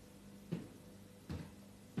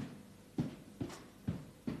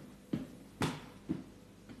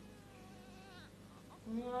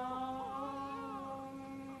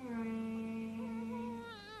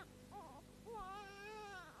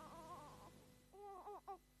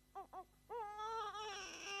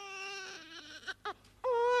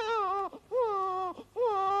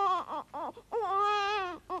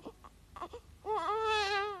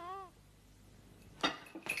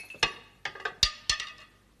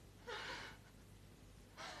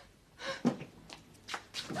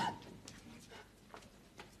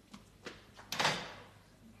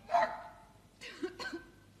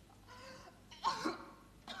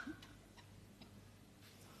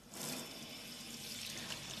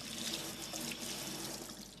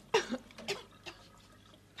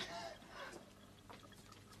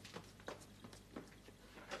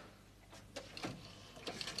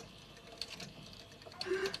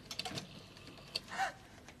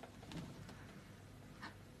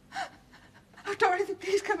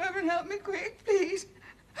 please come over and help me quick, please.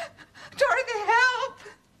 Dorothy, help!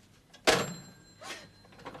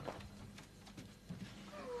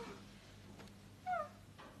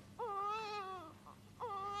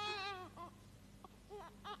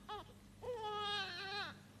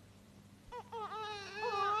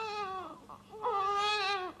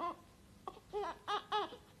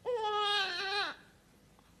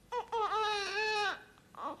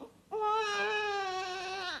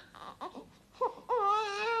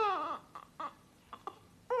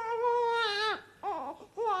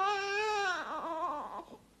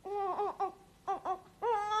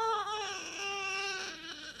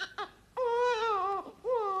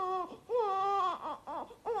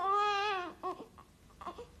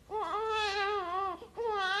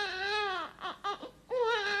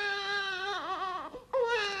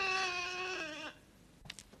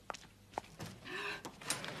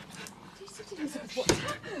 What's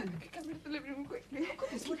happened? Come into the living room quickly. Oh,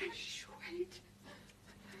 goodness, what? Shh, wait.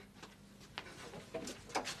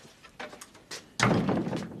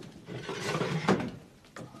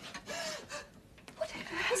 What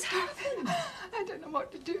has happened? I don't know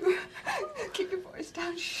what to do. Keep your voice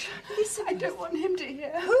down. Shh. Listen, I don't want him to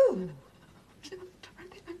hear. Who?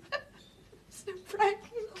 Dorothy, I'm so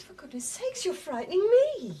frightened. Oh, for goodness sakes, you're frightening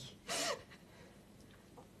me.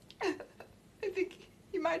 I think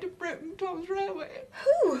he might have broken Tom's railway.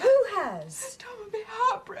 Who? Who has? Tom will be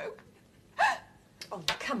heartbroken. Oh,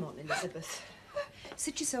 come on, Elizabeth.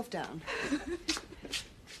 Sit yourself down.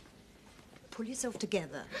 Pull yourself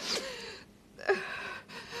together.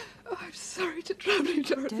 Oh, I'm sorry to trouble you,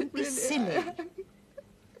 Dorothy. Don't be really, silly. I am.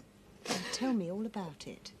 Now tell me all about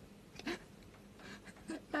it.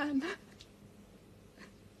 That man.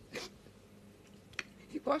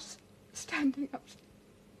 He was standing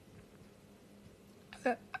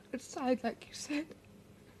outside, like you said.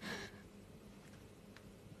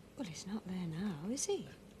 Well, he's not there now, is he?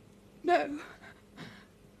 No. Well,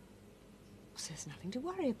 there's nothing to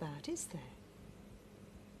worry about, is there?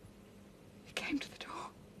 He came to the door.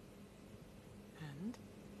 And?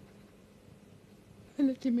 I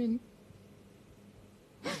let him in.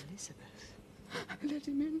 Elizabeth. I let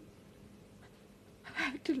him in. I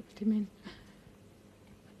had to let him in.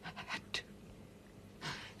 I had to.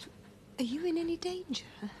 Are you in any danger?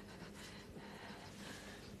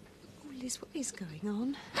 Oh, Liz, what is going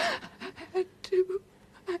on? I had to.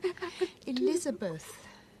 I had to. Elizabeth.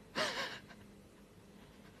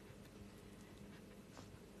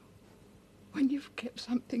 When you've kept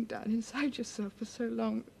something down inside yourself for so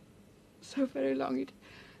long, so very long, it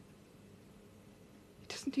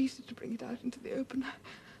isn't easy to bring it out into the open.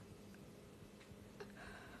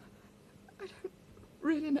 I don't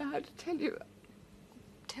really know how to tell you.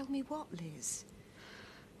 Tell me what, Liz?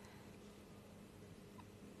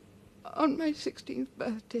 On my 16th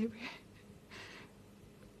birthday,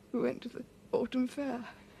 we went to the autumn fair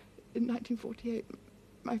in 1948.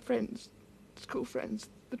 My friends, school friends,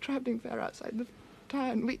 the travelling fair outside the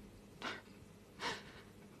town. Well,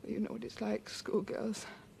 you know what it's like, schoolgirls.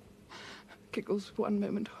 Giggles one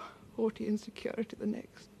moment, haughty insecurity the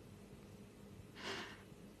next.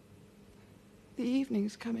 The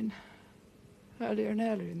evenings come in earlier and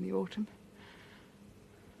earlier in the autumn.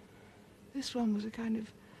 This one was a kind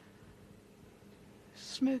of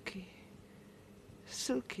smoky,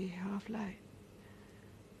 silky half-light.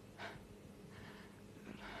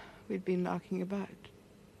 We'd been larking about.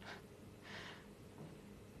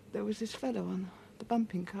 There was this fellow on the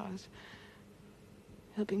bumping cars,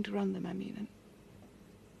 helping to run them, I mean, and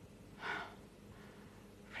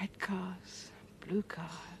red cars, blue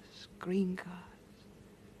cars, green cars.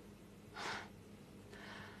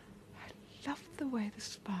 I love the way the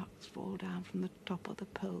sparks fall down from the top of the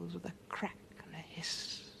poles with a crack and a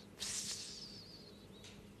hiss.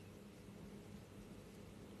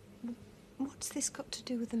 What's this got to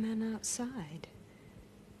do with the man outside?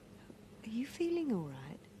 Are you feeling all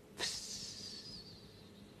right?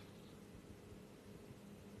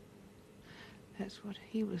 That's what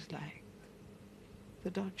he was like, the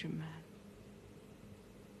Dodger man.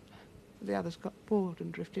 The others got bored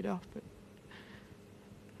and drifted off, but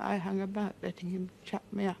I hung about, letting him chat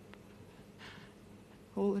me up.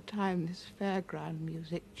 All the time, this fairground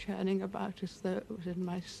music churning about as though it was in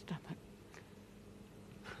my stomach.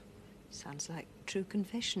 Sounds like True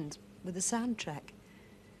Confessions with a soundtrack.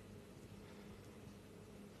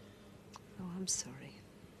 Oh, I'm sorry.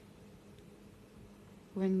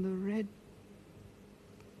 When the red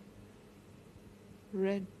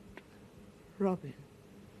robin.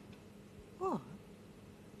 What?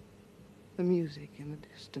 The music in the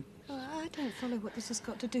distance. Oh, I don't follow what this has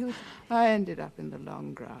got to do with... I ended up in the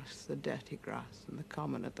long grass, the dirty grass, and the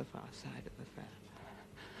common at the far side of the fair.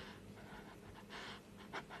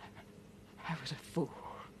 I was a fool.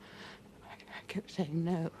 I kept saying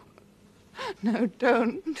no. No,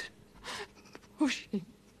 don't. Pushing,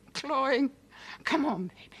 clawing. Come on,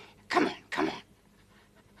 baby. Come on, come on.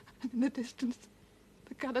 And in the distance,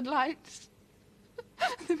 the coloured lights,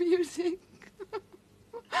 the music.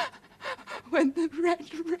 When the red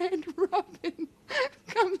robin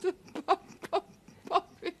comes a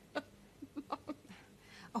popping along.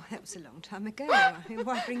 Oh, that was a long time ago.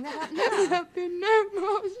 Why bring that up now? There'll be no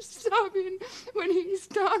more sobbing when he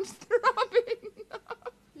starts throbbing.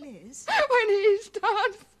 Liz? When he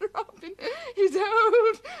starts throbbing his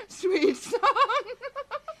old sweet song.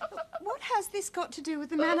 What has this got to do with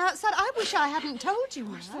the man outside? I wish I hadn't told you.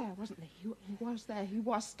 He was there, wasn't he? He was there. He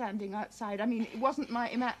was standing outside. I mean, it wasn't my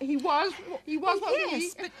he was, wasn't he?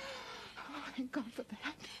 Yes, but... Oh, thank God for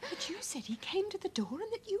that. But you said he came to the door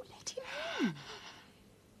and that you let him in.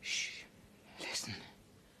 Shh. Listen.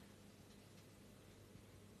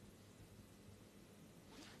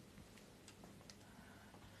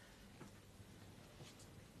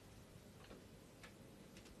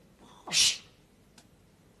 Shh.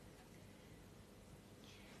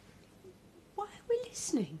 Why are we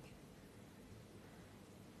listening?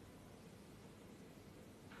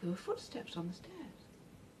 There were footsteps on the stairs.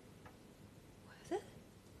 Were there?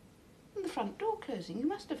 And the front door closing. You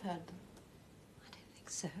must have heard them. I don't think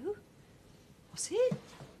so. Was it?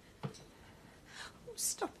 Oh,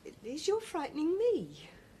 stop it, Liz. You're frightening me.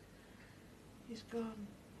 He's gone.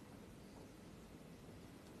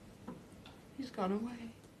 He's gone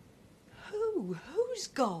away. Who? Who's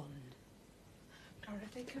gone?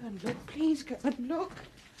 Dorothy, go and look. Please go and look.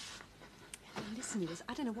 Listen, Liz,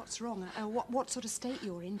 I don't know what's wrong, what sort of state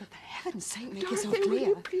you're in, but for heaven's sake, make yourself Dorothy, will clear.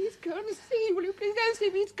 you please go and see? Will you please go and see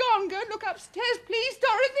if he's gone? Go and look upstairs, please,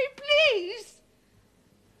 Dorothy, please.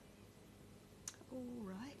 All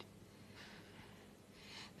right.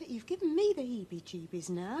 But you've given me the heebie-jeebies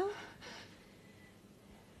now.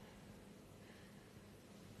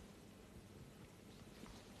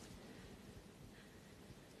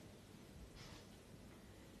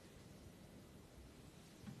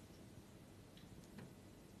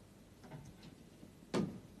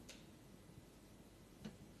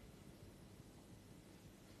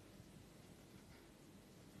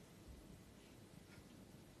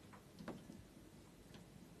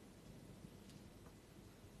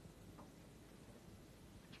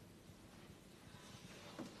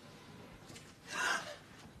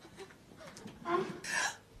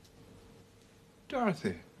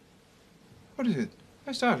 Dorothy, what is it?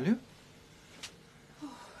 I startled you.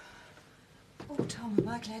 Oh, Tom, am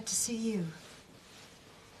I glad to see you.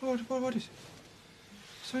 What is it?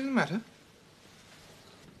 Something the matter?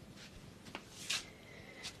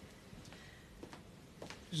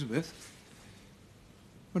 Elizabeth?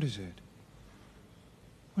 What is it?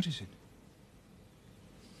 What is it?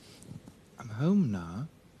 I'm home now.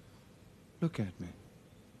 Look at me.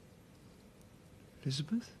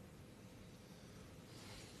 Elizabeth?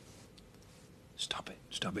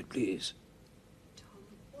 Stop it, please. Tom,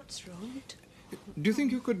 what's wrong? Do you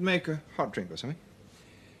think you could make a hot drink or something?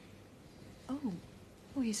 Oh,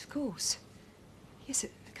 yes, of course. Yes, a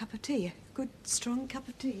cup of tea. A good, strong cup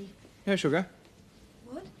of tea. No sugar.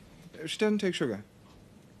 What? She doesn't take sugar.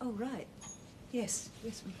 Oh, right. Yes,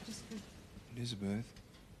 we just... Elizabeth,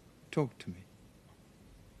 talk to me.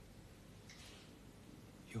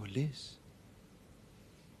 You're Liz.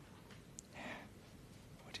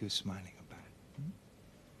 What are you smiling about?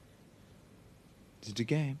 Is it a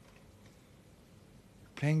game?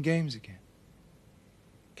 Playing games again?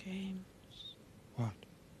 Games. What?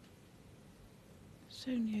 It's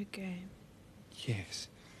only a game. Yes.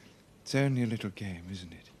 It's only a little game,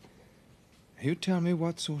 isn't it? You tell me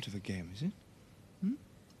what sort of a game is it?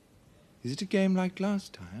 Is it a game like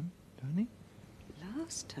last time, Tony?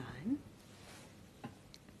 Last time?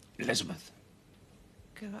 Elizabeth.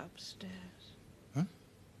 Go upstairs. Huh?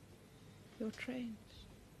 Your trains.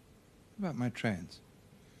 What about my trains?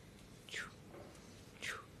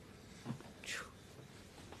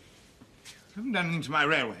 You haven't done anything to my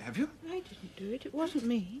railway, have you? I didn't do it. It wasn't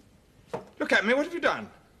me. Look at me. What have you done?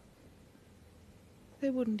 They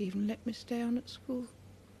wouldn't even let me stay on at school.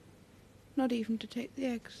 Not even to take the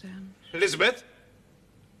exams. Elizabeth?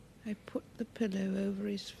 I put the pillow over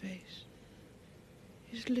his face.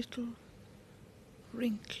 His little,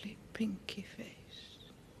 wrinkly, pinky face.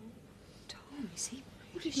 Tom, is he...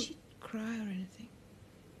 He didn't cry or anything.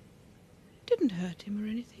 It didn't hurt him or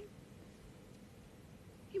anything.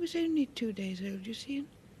 He was only 2 days old, you see, and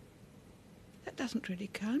That doesn't really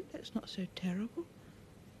count. That's not so terrible.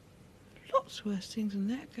 Lots worse things than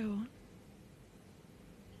that go on.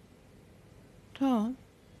 Tom?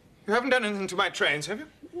 You haven't done anything to my trains, have you?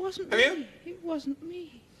 It wasn't Have me. you? It wasn't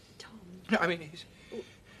me. Tom, No, I mean, he's...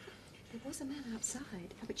 there was a man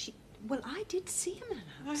outside. But she... Well, I did see a man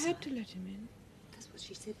outside. I had to let him in. That's what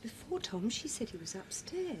she said before, Tom. She said he was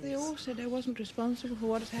upstairs. They all said I wasn't responsible for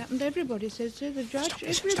what had happened. Everybody said so. The judge, Stop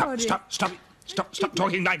everybody. Stop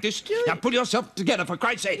talking like this. Do Now it. pull yourself together, for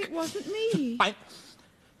Christ's sake. It wasn't me. I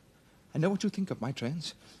know what you think of my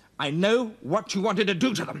trains. I know what you wanted to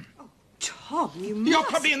do to them. Tom, you must... You're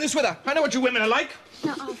probably in this with her. I know what you women are like.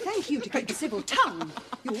 Now, I'll thank you to keep a civil tongue.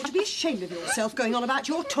 You ought to be ashamed of yourself going on about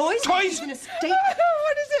your toys. Toys? He's in a state...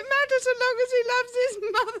 What does it matter so long as he loves his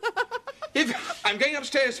mother? If I'm going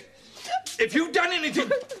upstairs, if you've done anything...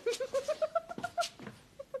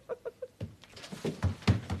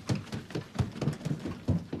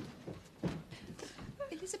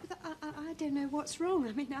 Elizabeth, I don't know what's wrong.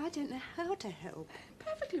 I mean, I don't know how to help.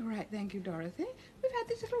 Perfectly all right, thank you, Dorothy. We've had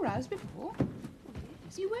these little rows before.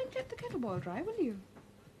 You won't let the kettlebell dry, will you?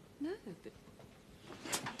 No, but...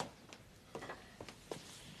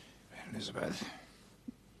 Elizabeth.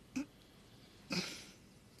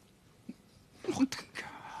 What the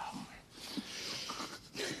girl?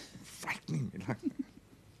 Frightening me like...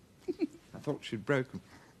 I thought she'd broken.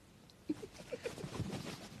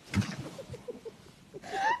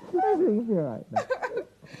 Everything's all right now.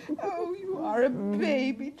 Oh, you are a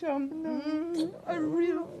baby, Tom. A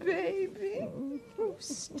real baby. Oh,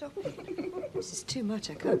 stop it. This is too much.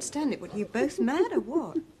 I can't stand it. What, are you both mad or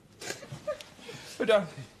what? Oh,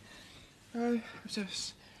 Dorothy,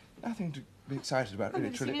 there's nothing to be excited about, really,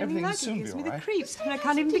 truly. Everything will soon be gives all me the right. creeps. I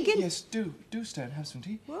can't even begin. Yes, do stay and have some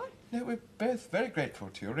tea. What? No, we're both very grateful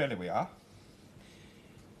to you, really we are.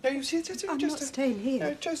 No, you see, it's I'm just not staying here.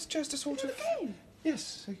 No, just a sort of... game?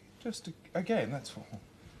 Yes, just a game, that's all.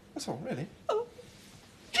 That's all, really. Oh.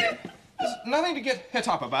 There's nothing to get het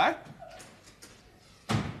up about.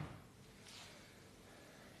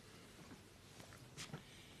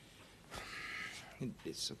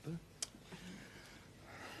 Elizabeth.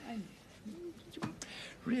 I know.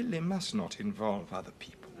 Really must not involve other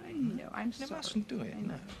people. I know, I'm You sorry. mustn't do it, I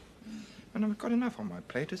know. no. And I've got enough on my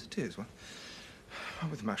plate as it is. Well,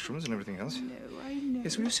 with mushrooms and everything else. No, I know.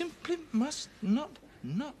 Yes, we simply must not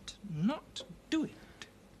do it.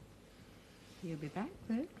 He'll be back,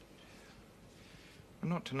 though. Well,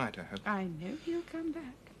 not tonight, I hope. I know he'll come back.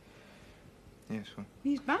 Yes, well,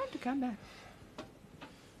 He's bound to come back.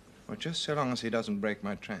 just so long as he doesn't break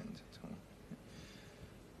my trains, that's all.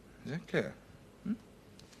 Is that clear? Hmm?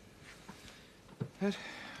 That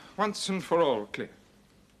once and for all clear.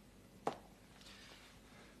 Is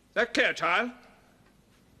that clear, child?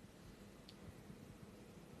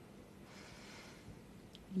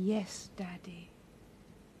 Yes, Daddy.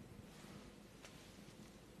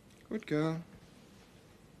 Good girl.